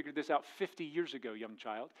 I figured this out 50 years ago, young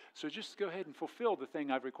child. So just go ahead and fulfill the thing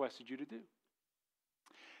I've requested you to do.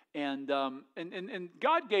 And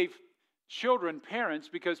God gave children parents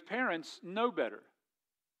because parents know better.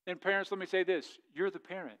 And parents, let me say this, you're the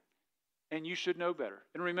parent. And you should know better.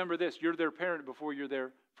 And remember this, you're their parent before you're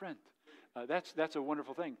their friend. That's a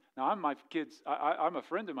wonderful thing. Now, I'm a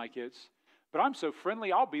friend of my kids, but I'm so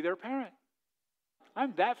friendly, I'll be their parent.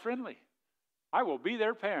 I'm that friendly. I will be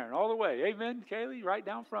their parent all the way. Amen, Kaylee? Right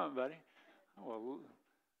down front, buddy. Well,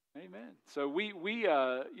 amen. So we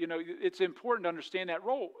it's important to understand that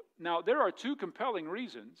role. Now, there are two compelling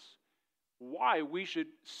reasons why we should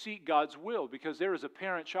seek God's will, because there is a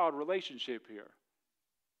parent-child relationship here.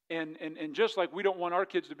 And just like we don't want our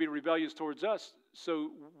kids to be rebellious towards us,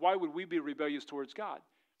 so why would we be rebellious towards God?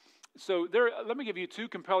 So let me give you two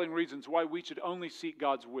compelling reasons why we should only seek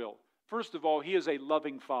God's will. First of all, He is a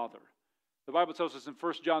loving Father. The Bible tells us in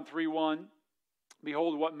 1 John 3:1,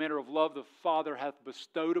 behold, what manner of love the Father hath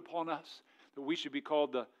bestowed upon us, that we should be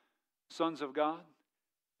called the sons of God.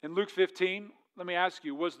 In Luke 15, let me ask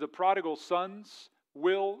you, was the prodigal son's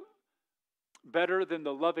will better than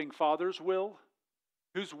the loving Father's will?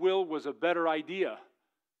 Whose will was a better idea?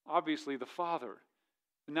 Obviously, the Father.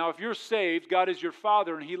 Now, if you're saved, God is your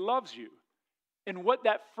Father and He loves you. And what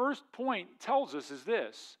that first point tells us is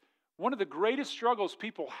this. One of the greatest struggles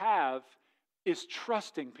people have is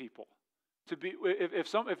trusting people.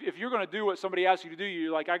 If you're going to do what somebody asks you to do,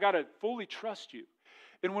 you're like, I got to fully trust you.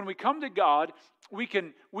 And when we come to God, we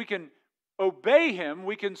can obey Him.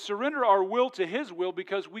 We can surrender our will to His will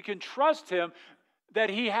because we can trust Him that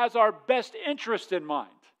He has our best interest in mind.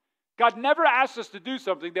 God never asks us to do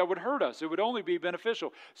something that would hurt us. It would only be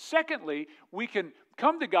beneficial. Secondly, we can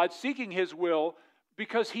come to God seeking His will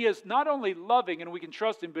because He is not only loving and we can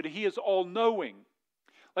trust Him, but He is all-knowing.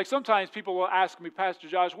 Like sometimes people will ask me, Pastor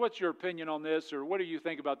Josh, what's your opinion on this? Or what do you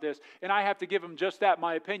think about this? And I have to give them just that,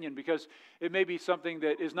 my opinion, because it may be something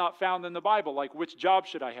that is not found in the Bible. Like, which job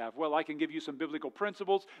should I have? Well, I can give you some biblical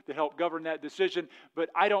principles that help govern that decision, but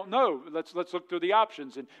I don't know. Let's look through the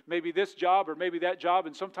options. And maybe this job or maybe that job,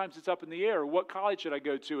 and sometimes it's up in the air. Or what college should I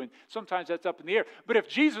go to? And sometimes that's up in the air. But if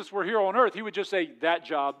Jesus were here on earth, He would just say, that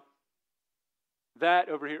job, that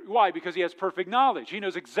over here. Why? Because He has perfect knowledge. He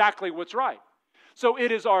knows exactly what's right. So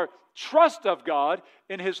it is our trust of God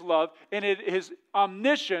in His love and His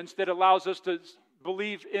omniscience that allows us to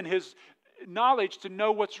believe in His knowledge to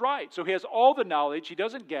know what's right. So He has all the knowledge. He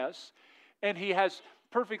doesn't guess. And He has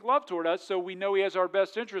perfect love toward us, so we know He has our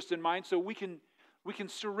best interest in mind, so we can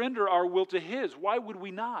surrender our will to His. Why would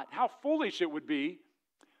we not? How foolish it would be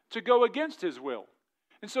to go against His will.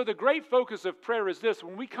 And so the great focus of prayer is this.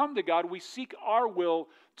 When we come to God, we seek our will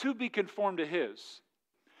to be conformed to His.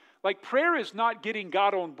 Like, prayer is not getting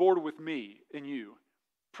God on board with me and you.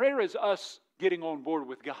 Prayer is us getting on board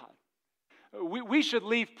with God. We should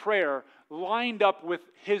leave prayer lined up with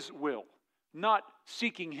His will, not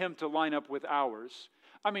seeking Him to line up with ours.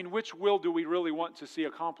 I mean, which will do we really want to see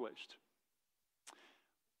accomplished?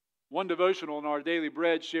 One devotional in our daily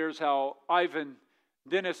bread shares how Ivan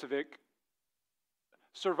Denisovic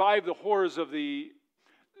survived the horrors of the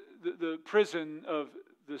prison of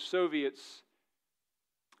the Soviets.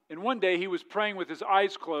 And one day he was praying with his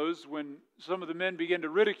eyes closed when some of the men began to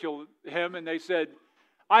ridicule him, and they said,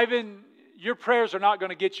 Ivan, your prayers are not going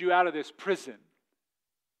to get you out of this prison.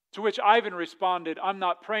 To which Ivan responded, I'm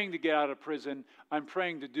not praying to get out of prison, I'm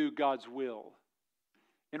praying to do God's will.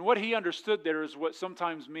 And what he understood there is what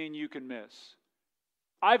sometimes me and you can miss.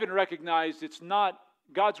 Ivan recognized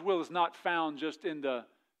God's will is not found just in the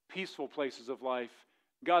peaceful places of life.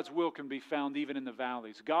 God's will can be found even in the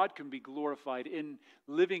valleys. God can be glorified in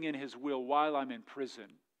living in His will while I'm in prison.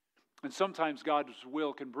 And sometimes God's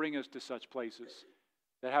will can bring us to such places.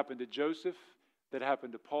 That happened to Joseph, that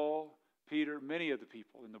happened to Paul, Peter, many of the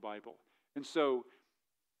people in the Bible. And so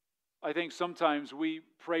I think sometimes we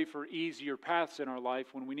pray for easier paths in our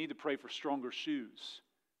life when we need to pray for stronger shoes.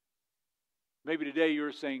 Maybe today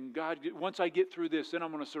you're saying, God, once I get through this, then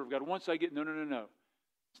I'm going to serve God. Once I get, no.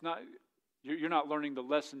 It's not. You're not learning the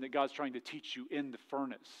lesson that God's trying to teach you in the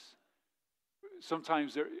furnace.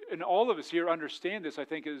 Sometimes, and all of us here understand this, I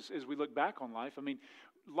think, as we look back on life. I mean,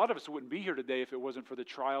 a lot of us wouldn't be here today if it wasn't for the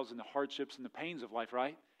trials and the hardships and the pains of life,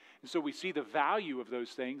 right? And so we see the value of those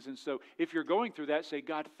things. And so if you're going through that, say,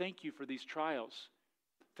 God, thank you for these trials.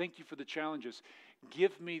 Thank you for the challenges.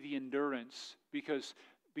 Give me the endurance because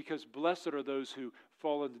blessed are those who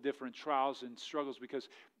fall into different trials and struggles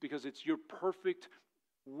because it's your perfect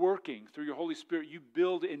working through your Holy Spirit. You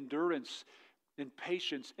build endurance and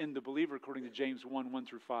patience in the believer, according to James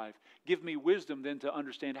 1:1-5. Give me wisdom then to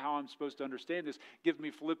understand how I'm supposed to understand this. Give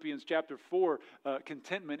me Philippians chapter 4,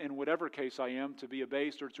 contentment in whatever case I am, to be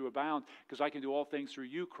abased or to abound, because I can do all things through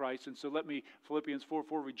you, Christ. And so let me, Philippians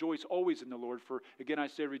 4:4, rejoice always in the Lord. For again I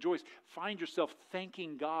say rejoice. Find yourself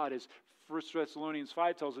thanking God, as 1 Thessalonians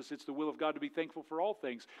 5 tells us it's the will of God to be thankful for all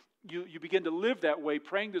things. You begin to live that way,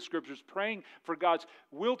 praying the Scriptures, praying for God's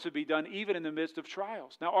will to be done even in the midst of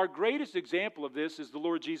trials. Now, our greatest example of this is the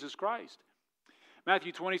Lord Jesus Christ.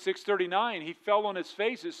 Matthew 26:39, he fell on his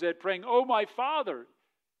face, it said, praying, "Oh, my Father,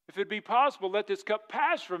 if it be possible, let this cup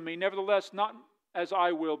pass from me. Nevertheless, not as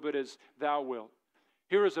I will, but as thou wilt."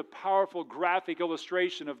 Here is a powerful graphic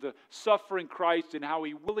illustration of the suffering Christ and how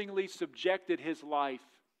he willingly subjected his life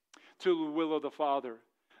to the will of the Father.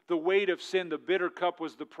 The weight of sin, the bitter cup,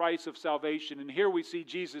 was the price of salvation. And here we see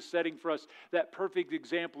Jesus setting for us that perfect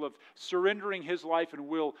example of surrendering his life and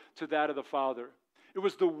will to that of the Father. It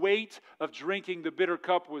was the weight of drinking the bitter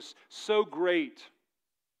cup was so great.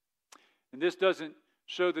 And this doesn't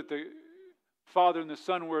show that the Father and the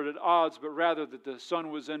Son were at odds, but rather that the Son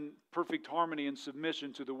was in perfect harmony and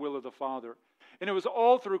submission to the will of the Father. And it was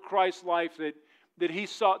all through Christ's life that he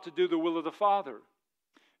sought to do the will of the Father.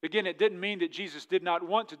 Again, it didn't mean that Jesus did not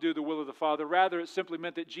want to do the will of the Father. Rather, it simply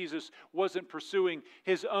meant that Jesus wasn't pursuing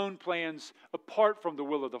his own plans apart from the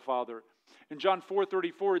will of the Father. In John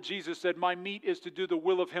 4:34, Jesus said, "My meat is to do the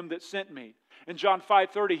will of him that sent me." In John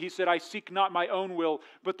 5:30, he said, "I seek not my own will,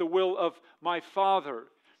 but the will of my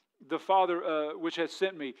Father, the Father which has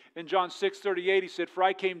sent me." In John 6:38, he said, "For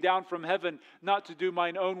I came down from heaven not to do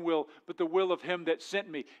mine own will, but the will of him that sent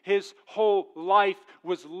me." His whole life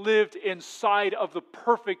was lived inside of the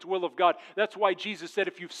perfect will of God. That's why Jesus said,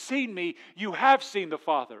 "If you've seen me, you have seen the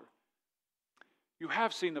Father." You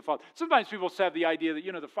have seen the Father. Sometimes people have the idea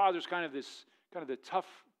that, the Father's kind of the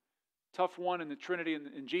tough one in the Trinity,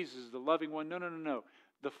 and Jesus is the loving one. No.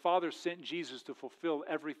 The Father sent Jesus to fulfill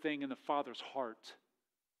everything in the Father's heart.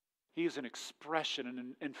 He is an expression and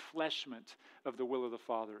an enfleshment of the will of the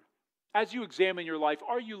Father. As you examine your life,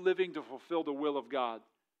 are you living to fulfill the will of God?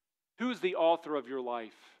 Who is the author of your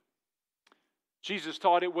life? Jesus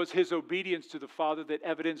taught it was his obedience to the Father that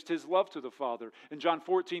evidenced his love to the Father. In John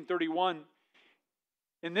 14:31,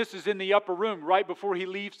 and this is in the upper room, right before he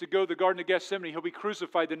leaves to go to the Garden of Gethsemane. He'll be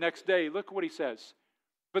crucified the next day. Look what he says.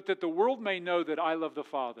 "But that the world may know that I love the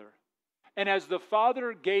Father. And as the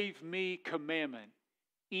Father gave me commandment,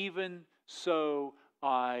 even so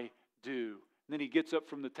I do." And then he gets up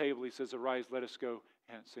from the table. He says, "Arise, let us go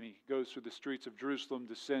hence." And he goes through the streets of Jerusalem,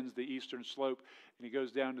 descends the eastern slope, and he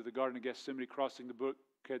goes down to the Garden of Gethsemane, crossing the brook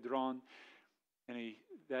Kedron. And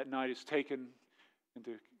that night is taken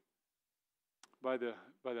by the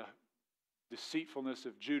deceitfulness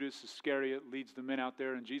of Judas Iscariot, leads the men out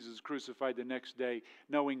there, and Jesus is crucified the next day.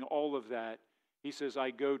 Knowing all of that, he says,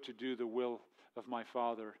 "I go to do the will of my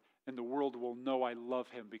Father, and the world will know I love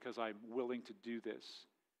him because I'm willing to do this."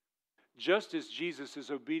 Just as Jesus'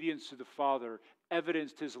 obedience to the Father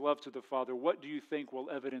evidenced his love to the Father, what do you think will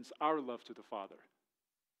evidence our love to the Father?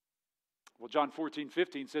 Well, John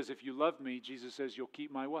 14:15 says, "If you love me," Jesus says, "you'll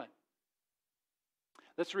keep my" what?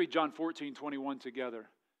 Let's read John 14:21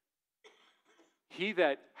 together. "He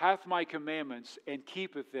that hath my commandments and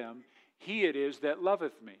keepeth them, he it is that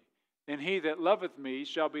loveth me. And he that loveth me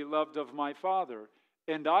shall be loved of my Father.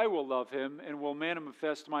 And I will love him and will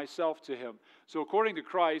manifest myself to him." So according to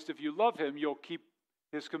Christ, if you love him, you'll keep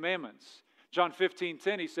his commandments. John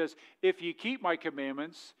 15:10, he says, "If ye keep my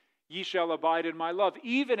commandments, ye shall abide in my love,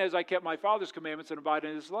 even as I kept my Father's commandments and abide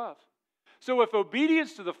in his love." So if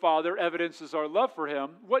obedience to the Father evidences our love for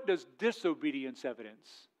him, what does disobedience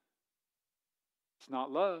evidence? It's not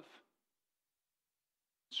love.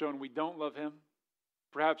 It's showing we don't love him,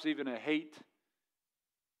 perhaps even a hate.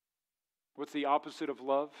 What's the opposite of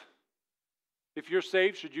love? If you're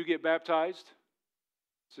saved, should you get baptized?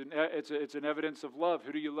 It's an evidence of love.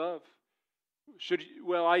 Who do you love?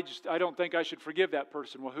 I don't think I should forgive that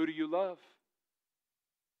person. Well, who do you love?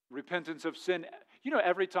 Repentance of sin.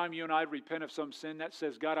 Every time you and I repent of some sin, that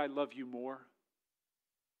says, "God, I love you more."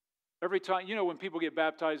 Every time, when people get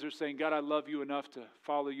baptized, they're saying, "God, I love you enough to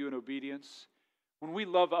follow you in obedience." When we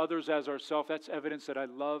love others as ourselves, that's evidence that I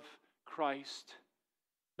love Christ.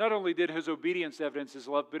 Not only did his obedience evidence his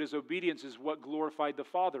love, but his obedience is what glorified the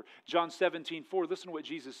Father. John 17:4, listen to what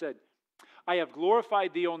Jesus said. "I have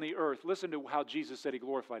glorified thee on the earth." Listen to how Jesus said he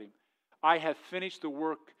glorified him. "I have finished the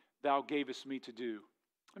work thou gavest me to do."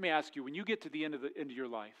 Let me ask you, when you get to the end of your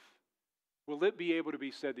life, will it be able to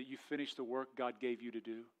be said that you finished the work God gave you to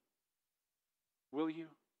do? Will you?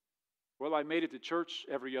 Well, I made it to church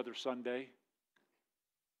every other Sunday.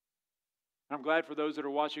 I'm glad for those that are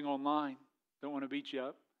watching online. Don't want to beat you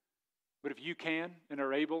up. But if you can and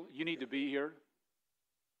are able, you need to be here.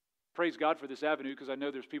 Praise God for this avenue, because I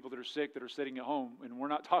know there's people that are sick that are sitting at home, and we're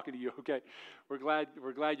not talking to you, okay? We're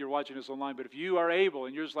glad you're watching us online. But if you are able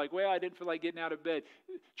and you're just like, "Well, I didn't feel like getting out of bed,"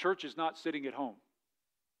 church is not sitting at home.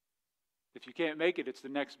 If you can't make it, it's the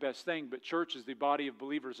next best thing. But church is the body of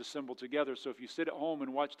believers assembled together. So if you sit at home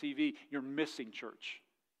and watch TV, you're missing church.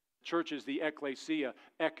 Church is the ecclesia.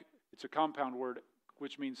 It's a compound word.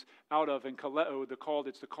 which means out of, and kaleo,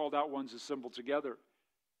 it's the called out ones assembled together.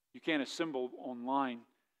 You can't assemble online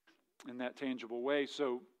in that tangible way.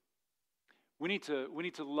 So we need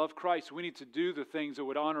to love Christ. We need to do the things that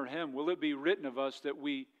would honor Him. Will it be written of us that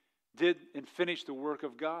we did and finished the work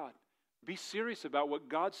of God? Be serious about what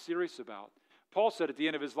God's serious about. Paul said at the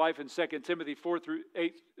end of his life in 2 Timothy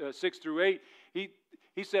 6 through 8,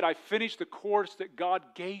 he said, I finished the course that God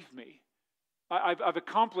gave me. I've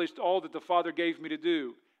accomplished all that the Father gave me to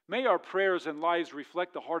do. May our prayers and lives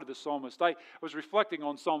reflect the heart of the psalmist. I was reflecting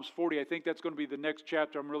on Psalms 40. I think that's going to be the next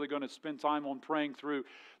chapter I'm really going to spend time on praying through.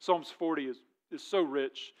 Psalms 40 is so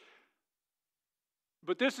rich.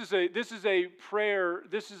 But this is a prayer,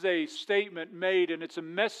 this is a statement made, and it's a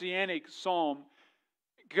messianic psalm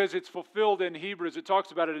because it's fulfilled in Hebrews. It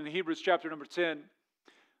talks about it in Hebrews chapter number 10.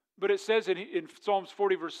 But it says in Psalms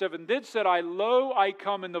 40 verse 7, Then said I, Lo, I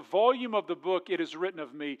come, in the volume of the book it is written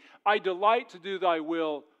of me. I delight to do thy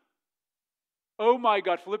will. Oh my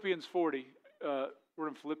God, Philippians 40. We're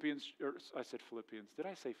in Philippians, or I said Philippians. Did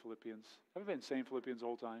I say Philippians? Have I been saying Philippians the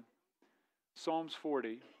whole time? Psalms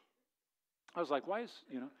 40. I was like, why is,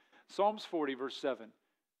 Psalms 40 verse 7.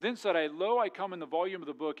 Then said I, Lo, I come, in the volume of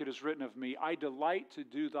the book it is written of me. I delight to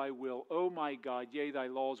do thy will. Oh my God, yea, thy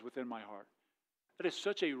law is within my heart. That is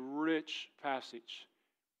such a rich passage.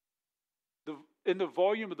 In the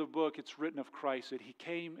volume of the book, it's written of Christ that He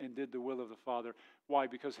came and did the will of the Father. Why?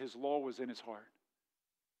 Because His law was in His heart.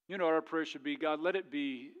 Our prayer should be, God, let it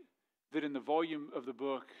be that in the volume of the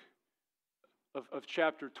book of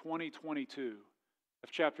chapter 2022,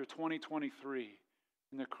 of chapter 2023,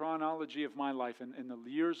 in the chronology of my life and in the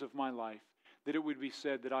years of my life, that it would be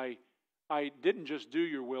said that I didn't just do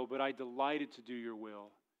your will, but I delighted to do your will,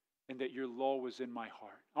 and that your law was in my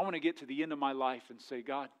heart. I want to get to the end of my life and say,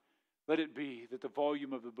 God, let it be that the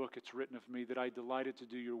volume of the book it's written of me, that I delighted to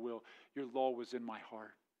do your will. Your law was in my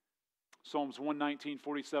heart. Psalms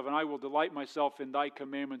 119:47, I will delight myself in thy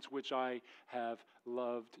commandments, which I have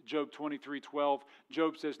loved. Job 23:12,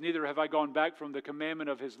 Job says, Neither have I gone back from the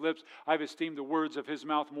commandment of his lips. I've esteemed the words of his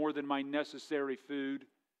mouth more than my necessary food.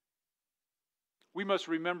 We must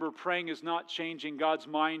remember praying is not changing God's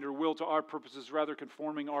mind or will to our purposes, rather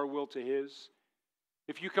conforming our will to His.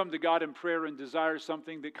 If you come to God in prayer and desire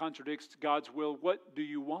something that contradicts God's will, what do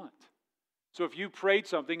you want? So if you prayed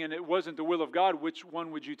something and it wasn't the will of God, which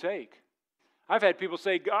one would you take? I've had people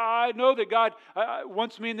say, I know that God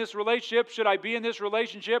wants me in this relationship. Should I be in this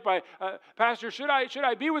relationship? Pastor, should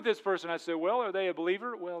I be with this person? I say, well, are they a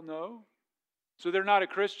believer? Well, no. So they're not a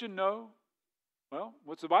Christian? No. Well,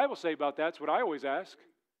 what's the Bible say about that? That's what I always ask.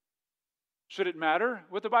 Should it matter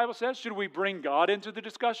what the Bible says? Should we bring God into the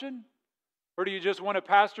discussion? Or do you just want a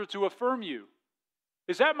pastor to affirm you?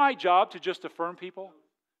 Is that my job, to just affirm people?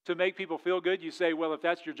 To make people feel good? You say, well, if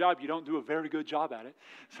that's your job, you don't do a very good job at it.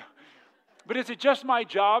 But is it just my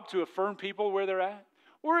job to affirm people where they're at?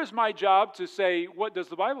 Or is my job to say, what does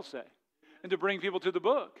the Bible say? And to bring people to the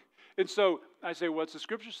book. And so I say, what's the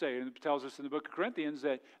Scripture say? And it tells us in the book of Corinthians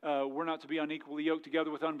that we're not to be unequally yoked together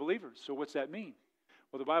with unbelievers. So what's that mean?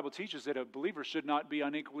 Well, the Bible teaches that a believer should not be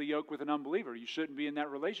unequally yoked with an unbeliever. You shouldn't be in that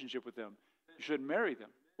relationship with them. You shouldn't marry them.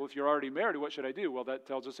 Well, if you're already married, what should I do? Well, that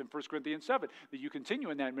tells us in 1 Corinthians 7 that you continue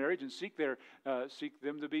in that marriage and seek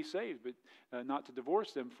them to be saved, but not to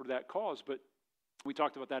divorce them for that cause. But we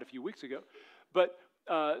talked about that a few weeks ago. But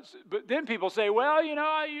then people say, well,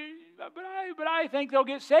 but I think they'll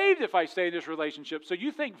get saved if I stay in this relationship. So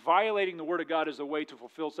you think violating the Word of God is a way to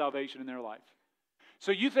fulfill salvation in their life?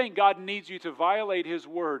 So you think God needs you to violate His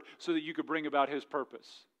Word so that you could bring about His purpose?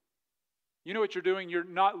 You know what you're doing? You're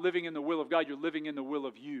not living in the will of God. You're living in the will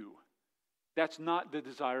of you. That's not the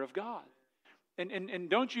desire of God. And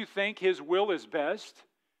don't you think His will is best?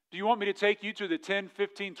 Do you want me to take you to the 10,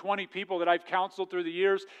 15, 20 people that I've counseled through the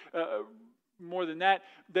years, more than that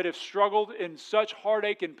have struggled in such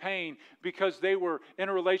heartache and pain because they were in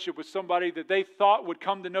a relationship with somebody that they thought would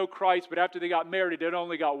come to know Christ, but after they got married, it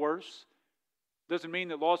only got worse? Doesn't mean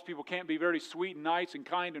that lost people can't be very sweet and nice and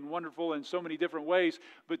kind and wonderful in so many different ways,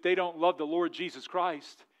 but they don't love the Lord Jesus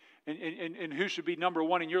Christ. And who should be number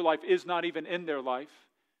one in your life is not even in their life,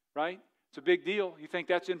 right? It's a big deal. You think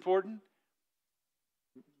that's important?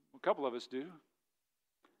 A couple of us do.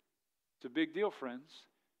 It's a big deal, friends.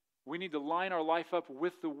 We need to line our life up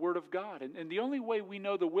with the Word of God. And the only way we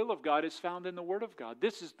know the will of God is found in the Word of God.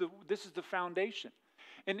 This is the foundation.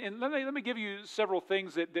 And let me give you several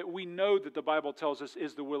things that we know that the Bible tells us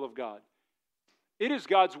is the will of God. It is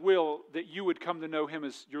God's will that you would come to know Him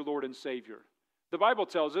as your Lord and Savior. The Bible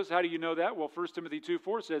tells us, how do you know that? Well, 1 Timothy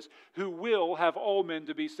 2:4 says, who will have all men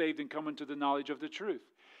to be saved and come into the knowledge of the truth.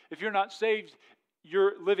 If you're not saved,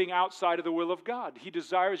 you're living outside of the will of God. He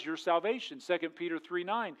desires your salvation. 2 Peter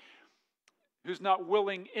 3:9, who's not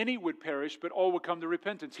willing any would perish, but all would come to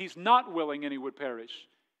repentance. He's not willing any would perish.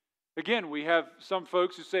 Again, we have some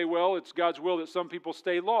folks who say, well, it's God's will that some people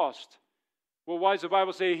stay lost. Well, why does the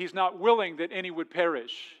Bible say He's not willing that any would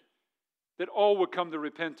perish, that all would come to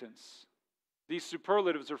repentance? These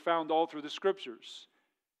superlatives are found all through the Scriptures.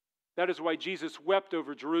 That is why Jesus wept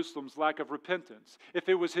over Jerusalem's lack of repentance. If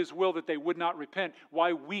it was His will that they would not repent,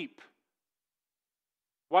 why weep?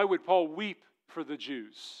 Why would Paul weep for the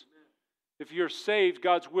Jews? If you're saved,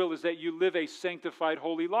 God's will is that you live a sanctified,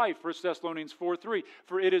 holy life. 1 Thessalonians 4:3,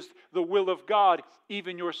 for it is the will of God,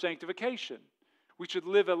 even your sanctification. We should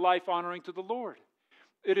live a life honoring to the Lord.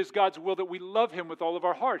 It is God's will that we love Him with all of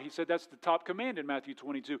our heart. He said that's the top command in Matthew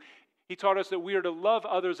 22. He taught us that we are to love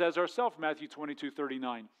others as ourselves, Matthew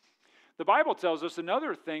 22:39. The Bible tells us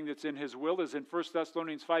another thing that's in His will is in 1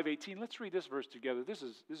 Thessalonians 5:18. Let's read this verse together. This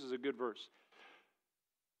is a good verse.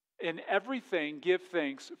 In everything give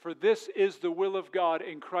thanks, for this is the will of God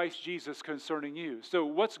in Christ Jesus concerning you. So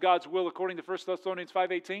what's God's will according to 1 Thessalonians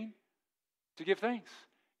 5:18? To give thanks.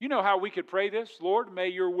 You know how we could pray this? Lord, may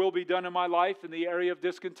your will be done in my life in the area of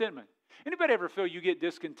discontentment. Anybody ever feel you get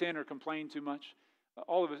discontent or complain too much?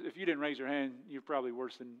 All of us, if you didn't raise your hand, you're probably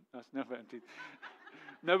worse than us.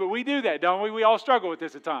 No, but we do that, don't we? We all struggle with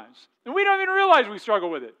this at times. And we don't even realize we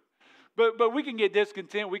struggle with it. But we can get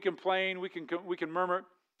discontent, we complain, we can murmur.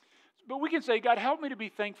 But we can say, God, help me to be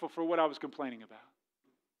thankful for what I was complaining about.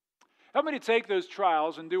 Help me to take those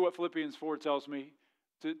trials and do what Philippians 4 tells me,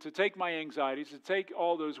 to take my anxieties, to take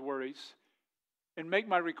all those worries, and make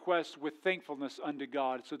my requests with thankfulness unto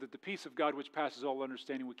God, so that the peace of God, which passes all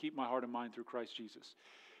understanding, will keep my heart and mind through Christ Jesus.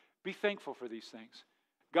 Be thankful for these things.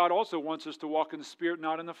 God also wants us to walk in the Spirit,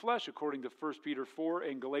 not in the flesh, according to 1 Peter 4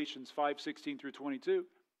 and Galatians 5:16 through 22.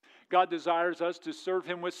 God desires us to serve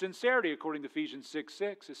Him with sincerity, according to Ephesians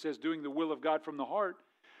 6:6. It says, doing the will of God from the heart,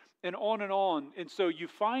 and on and on. And so you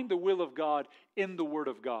find the will of God in the Word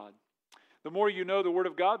of God. The more you know the Word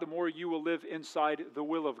of God, the more you will live inside the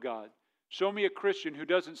will of God. Show me a Christian who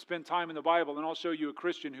doesn't spend time in the Bible, and I'll show you a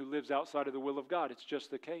Christian who lives outside of the will of God. It's just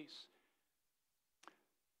the case.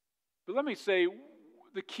 But let me say,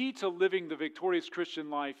 the key to living the victorious Christian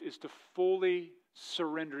life is to fully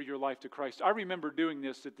surrender your life to Christ. I remember doing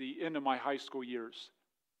this at the end of my high school years.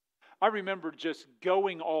 I remember just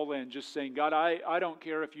going all in, just saying, God, I don't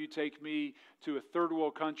care if you take me to a third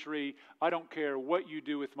world country. I don't care what you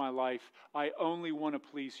do with my life. I only want to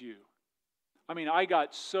please you. I mean, I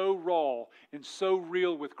got so raw and so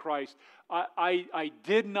real with Christ. I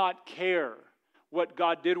did not care what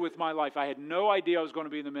God did with my life. I had no idea I was going to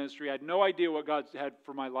be in the ministry. I had no idea what God had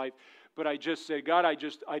for my life. But I just said, God,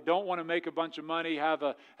 I don't want to make a bunch of money, have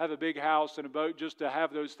a big house and a boat just to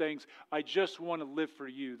have those things. I just want to live for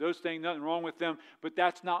you. Those things, nothing wrong with them, but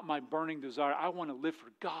that's not my burning desire. I want to live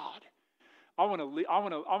for God. I want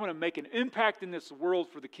to make an impact in this world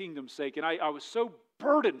for the kingdom's sake. And I was so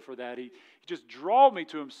burdened for that. He just drew me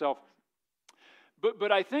to Himself.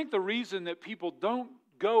 But I think the reason that people don't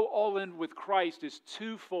go all in with Christ is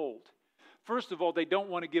twofold. First of all, they don't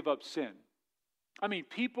want to give up sin. I mean,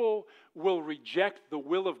 people will reject the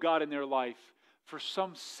will of God in their life for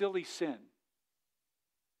some silly sin.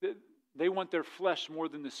 They want their flesh more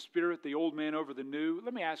than the Spirit, the old man over the new.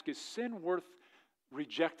 Let me ask, is sin worth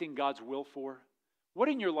rejecting God's will for? What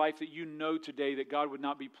in your life that you know today that God would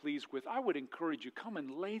not be pleased with? I would encourage you, come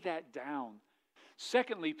and lay that down.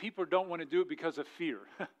 Secondly, people don't want to do it because of fear.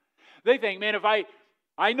 They think, man, if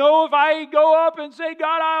I know if I go up and say,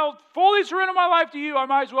 God, I'll fully surrender my life to you, I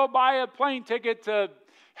might as well buy a plane ticket to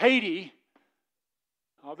Haiti.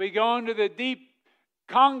 I'll be going to the deep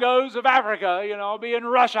Congos of Africa. I'll be in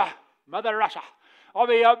Russia, Mother Russia. I'll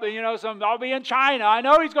be up, I'll be in China. I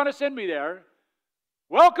know He's going to send me there.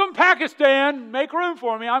 Welcome, Pakistan. Make room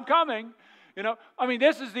for me. I'm coming.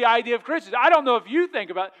 This is the idea of Christians. I don't know if you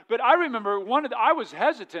think about it, but I remember I was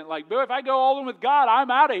hesitant. Like, boy, if I go all in with God,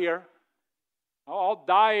 I'm out of here. I'll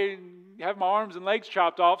die and have my arms and legs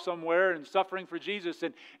chopped off somewhere and suffering for Jesus.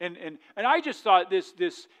 And I just thought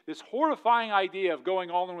this horrifying idea of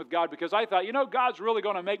going all in with God, because I thought, God's really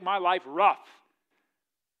going to make my life rough.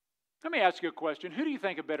 Let me ask you a question. Who do you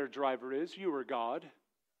think a better driver is, you or God?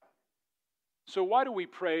 So why do we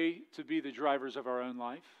pray to be the drivers of our own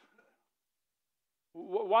life?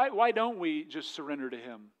 Why don't we just surrender to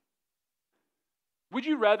Him? Would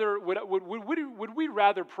we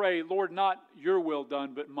rather pray, Lord, not your will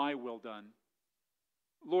done, but my will done?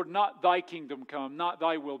 Lord, not thy kingdom come, not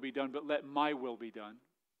thy will be done, but let my will be done.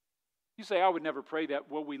 You say, I would never pray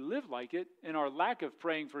that. Well, we live like it, and our lack of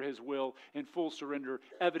praying for His will and full surrender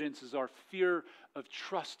evidences our fear of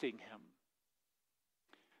trusting Him.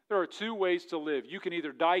 There are two ways to live. You can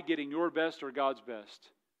either die getting your best or God's best.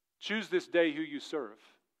 Choose this day who you serve.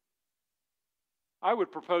 I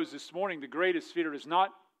would propose this morning the greatest fear is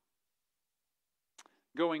not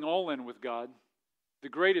going all in with God. The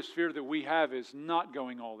greatest fear that we have is not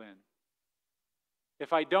going all in.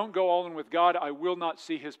 If I don't go all in with God, I will not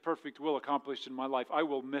see His perfect will accomplished in my life. I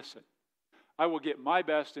will miss it. I will get my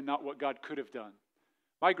best and not what God could have done.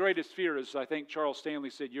 My greatest fear, as I think Charles Stanley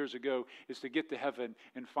said years ago, is to get to heaven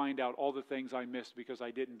and find out all the things I missed because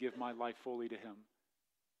I didn't give my life fully to Him.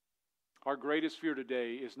 Our greatest fear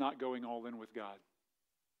today is not going all in with God.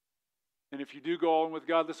 And if you do go all in with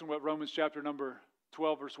God, listen to what Romans chapter number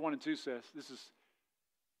 12, verse 1 and 2 says.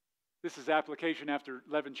 This is application after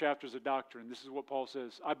 11 chapters of doctrine. This is what Paul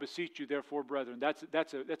says. I beseech you, therefore, brethren.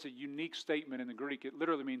 That's a unique statement in the Greek. It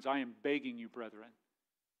literally means I am begging you, brethren.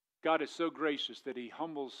 God is so gracious that He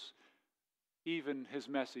humbles even His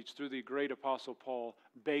message through the great apostle Paul,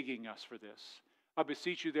 begging us for this. I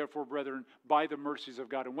beseech you, therefore, brethren, by the mercies of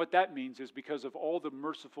God. And what that means is because of all the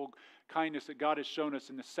merciful kindness that God has shown us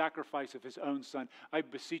in the sacrifice of His own Son, I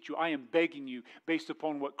beseech you, I am begging you, based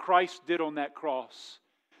upon what Christ did on that cross,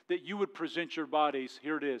 that you would present your bodies,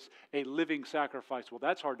 here it is, a living sacrifice. Well,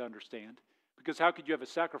 that's hard to understand, because how could you have a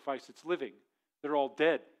sacrifice that's living? They're all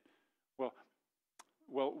dead.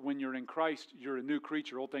 Well, when you're in Christ, you're a new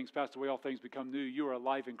creature. Old things passed away, all things become new. You are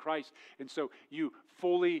alive in Christ. And so you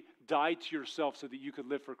fully died to yourself so that you could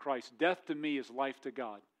live for Christ. Death to me is life to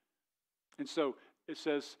God. And so it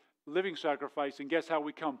says, living sacrifice, and guess how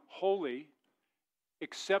we come? Holy,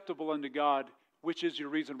 acceptable unto God, which is your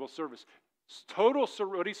reasonable service. Total,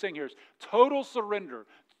 what he's saying here is total surrender,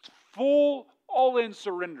 full, all-in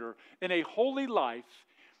surrender in a holy life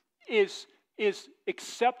is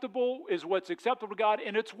acceptable, is what's acceptable to God,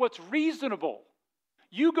 and it's what's reasonable.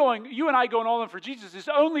 You and I going all in for Jesus is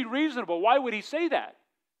only reasonable. Why would He say that?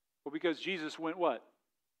 Well, because Jesus went what?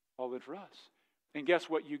 All in for us. And guess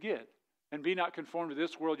what you get? And be not conformed to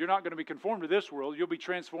this world. You're not going to be conformed to this world. You'll be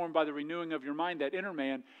transformed by the renewing of your mind, that inner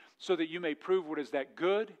man, so that you may prove what is that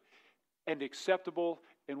good and acceptable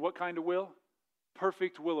and what kind of will?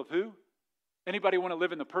 Perfect will of who? Anybody want to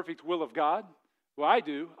live in the perfect will of God? Well, I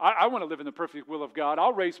do. I want to live in the perfect will of God.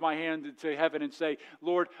 I'll raise my hand to heaven and say,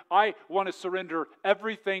 Lord, I want to surrender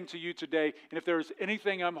everything to you today. And if there's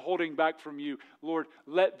anything I'm holding back from you, Lord,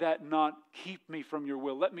 let that not keep me from your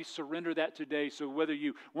will. Let me surrender that today. So whether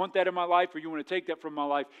you want that in my life or you want to take that from my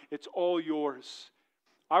life, it's all yours.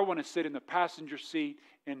 I want to sit in the passenger seat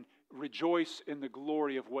and rejoice in the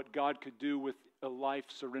glory of what God could do with a life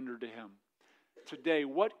surrendered to Him. Today,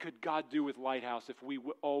 what could God do with Lighthouse if we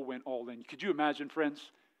all went all in? Could you imagine, friends?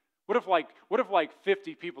 What if like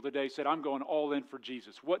 50 people today said, I'm going all in for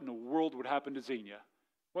Jesus? What in the world would happen to Xenia?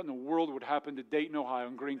 What in the world would happen to Dayton, Ohio,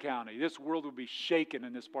 and Greene County? This world would be shaken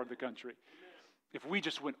in this part of the country if we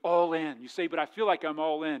just went all in. You say, but I feel like I'm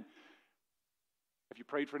all in. Have you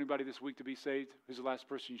prayed for anybody this week to be saved? Who's the last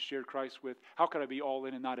person you shared Christ with? How could I be all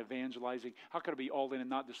in and not evangelizing? How could I be all in and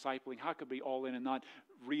not discipling? How could I be all in and not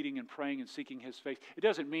reading and praying and seeking His face? It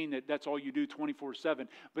doesn't mean that that's all you do 24/7,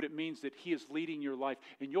 but it means that He is leading your life,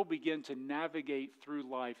 and you'll begin to navigate through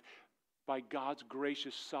life by God's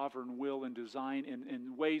gracious sovereign will and design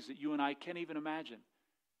in ways that you and I can't even imagine.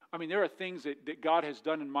 I mean, there are things that God has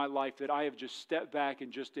done in my life that I have just stepped back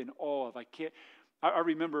and just in awe of. I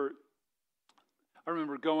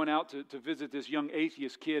remember going out to visit this young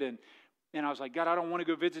atheist kid, and I was like, God, I don't want to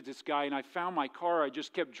go visit this guy. And I found my car. I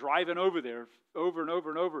just kept driving over there over and over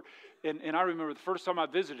and over. And I remember the first time I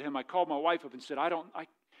visited him, I called my wife up and said, I don't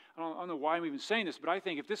know why I'm even saying this, but I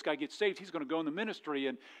think if this guy gets saved, he's going to go in the ministry.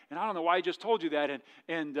 And I don't know why I just told you that.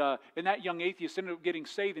 And that young atheist ended up getting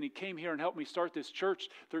saved, and he came here and helped me start this church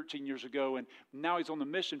 13 years ago. And now he's on the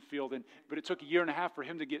mission field. But it took a year and a half for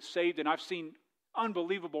him to get saved. And I've seen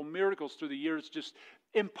unbelievable miracles through the years, just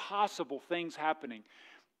impossible things happening.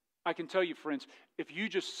 I can tell you, friends, if you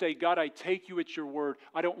just say, God, I take you at your word.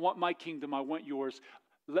 I don't want my kingdom, I want yours.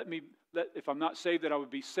 If I'm not saved, that I would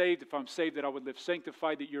be saved. If I'm saved, that I would live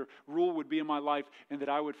sanctified, that your rule would be in my life, and that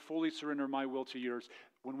I would fully surrender my will to yours.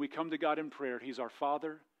 When we come to God in prayer, He's our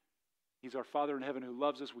Father. He's our Father in heaven who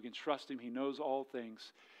loves us. We can trust Him. He knows all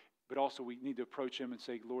things. But also we need to approach Him and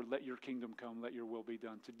say, Lord, let your kingdom come. Let your will be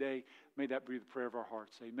done. Today, may that be the prayer of our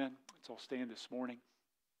hearts. Amen. Let's all stand this morning.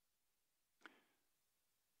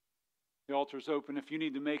 The altar is open. If you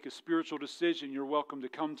need to make a spiritual decision, you're welcome to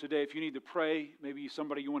come today. If you need to pray, maybe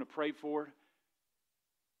somebody you want to pray for,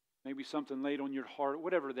 maybe something laid on your heart,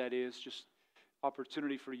 whatever that is, just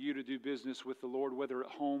opportunity for you to do business with the Lord, whether at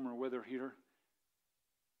home or whether here.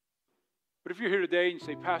 But if you're here today and you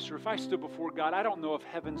say, Pastor, if I stood before God, I don't know if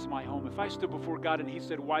heaven's my home. If I stood before God and He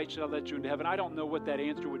said, why should I let you into heaven? I don't know what that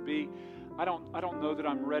answer would be. I don't know that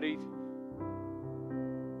I'm ready.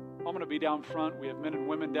 I'm going to be down front. We have men and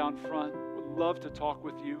women down front. Would love to talk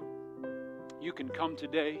with you. You can come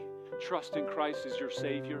today, trust in Christ as your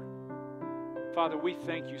Savior. Father, we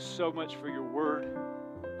thank you so much for your word.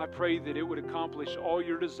 I pray that it would accomplish all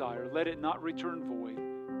your desire. Let it not return void.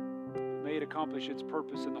 May it accomplish its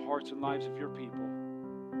purpose in the hearts and lives of your people.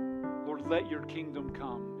 Lord, let your kingdom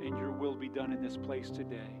come and your will be done in this place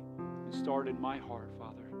today. And start in my heart,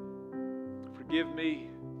 Father. Forgive me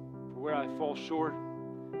for where I fall short.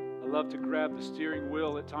 I love to grab the steering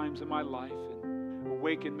wheel at times in my life, and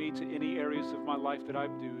awaken me to any areas of my life that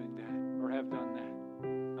I'm doing that or have done that.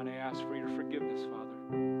 And I ask for your forgiveness,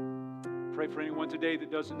 Father. Pray for anyone today that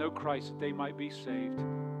doesn't know Christ, that they might be saved.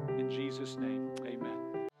 In Jesus' name, amen.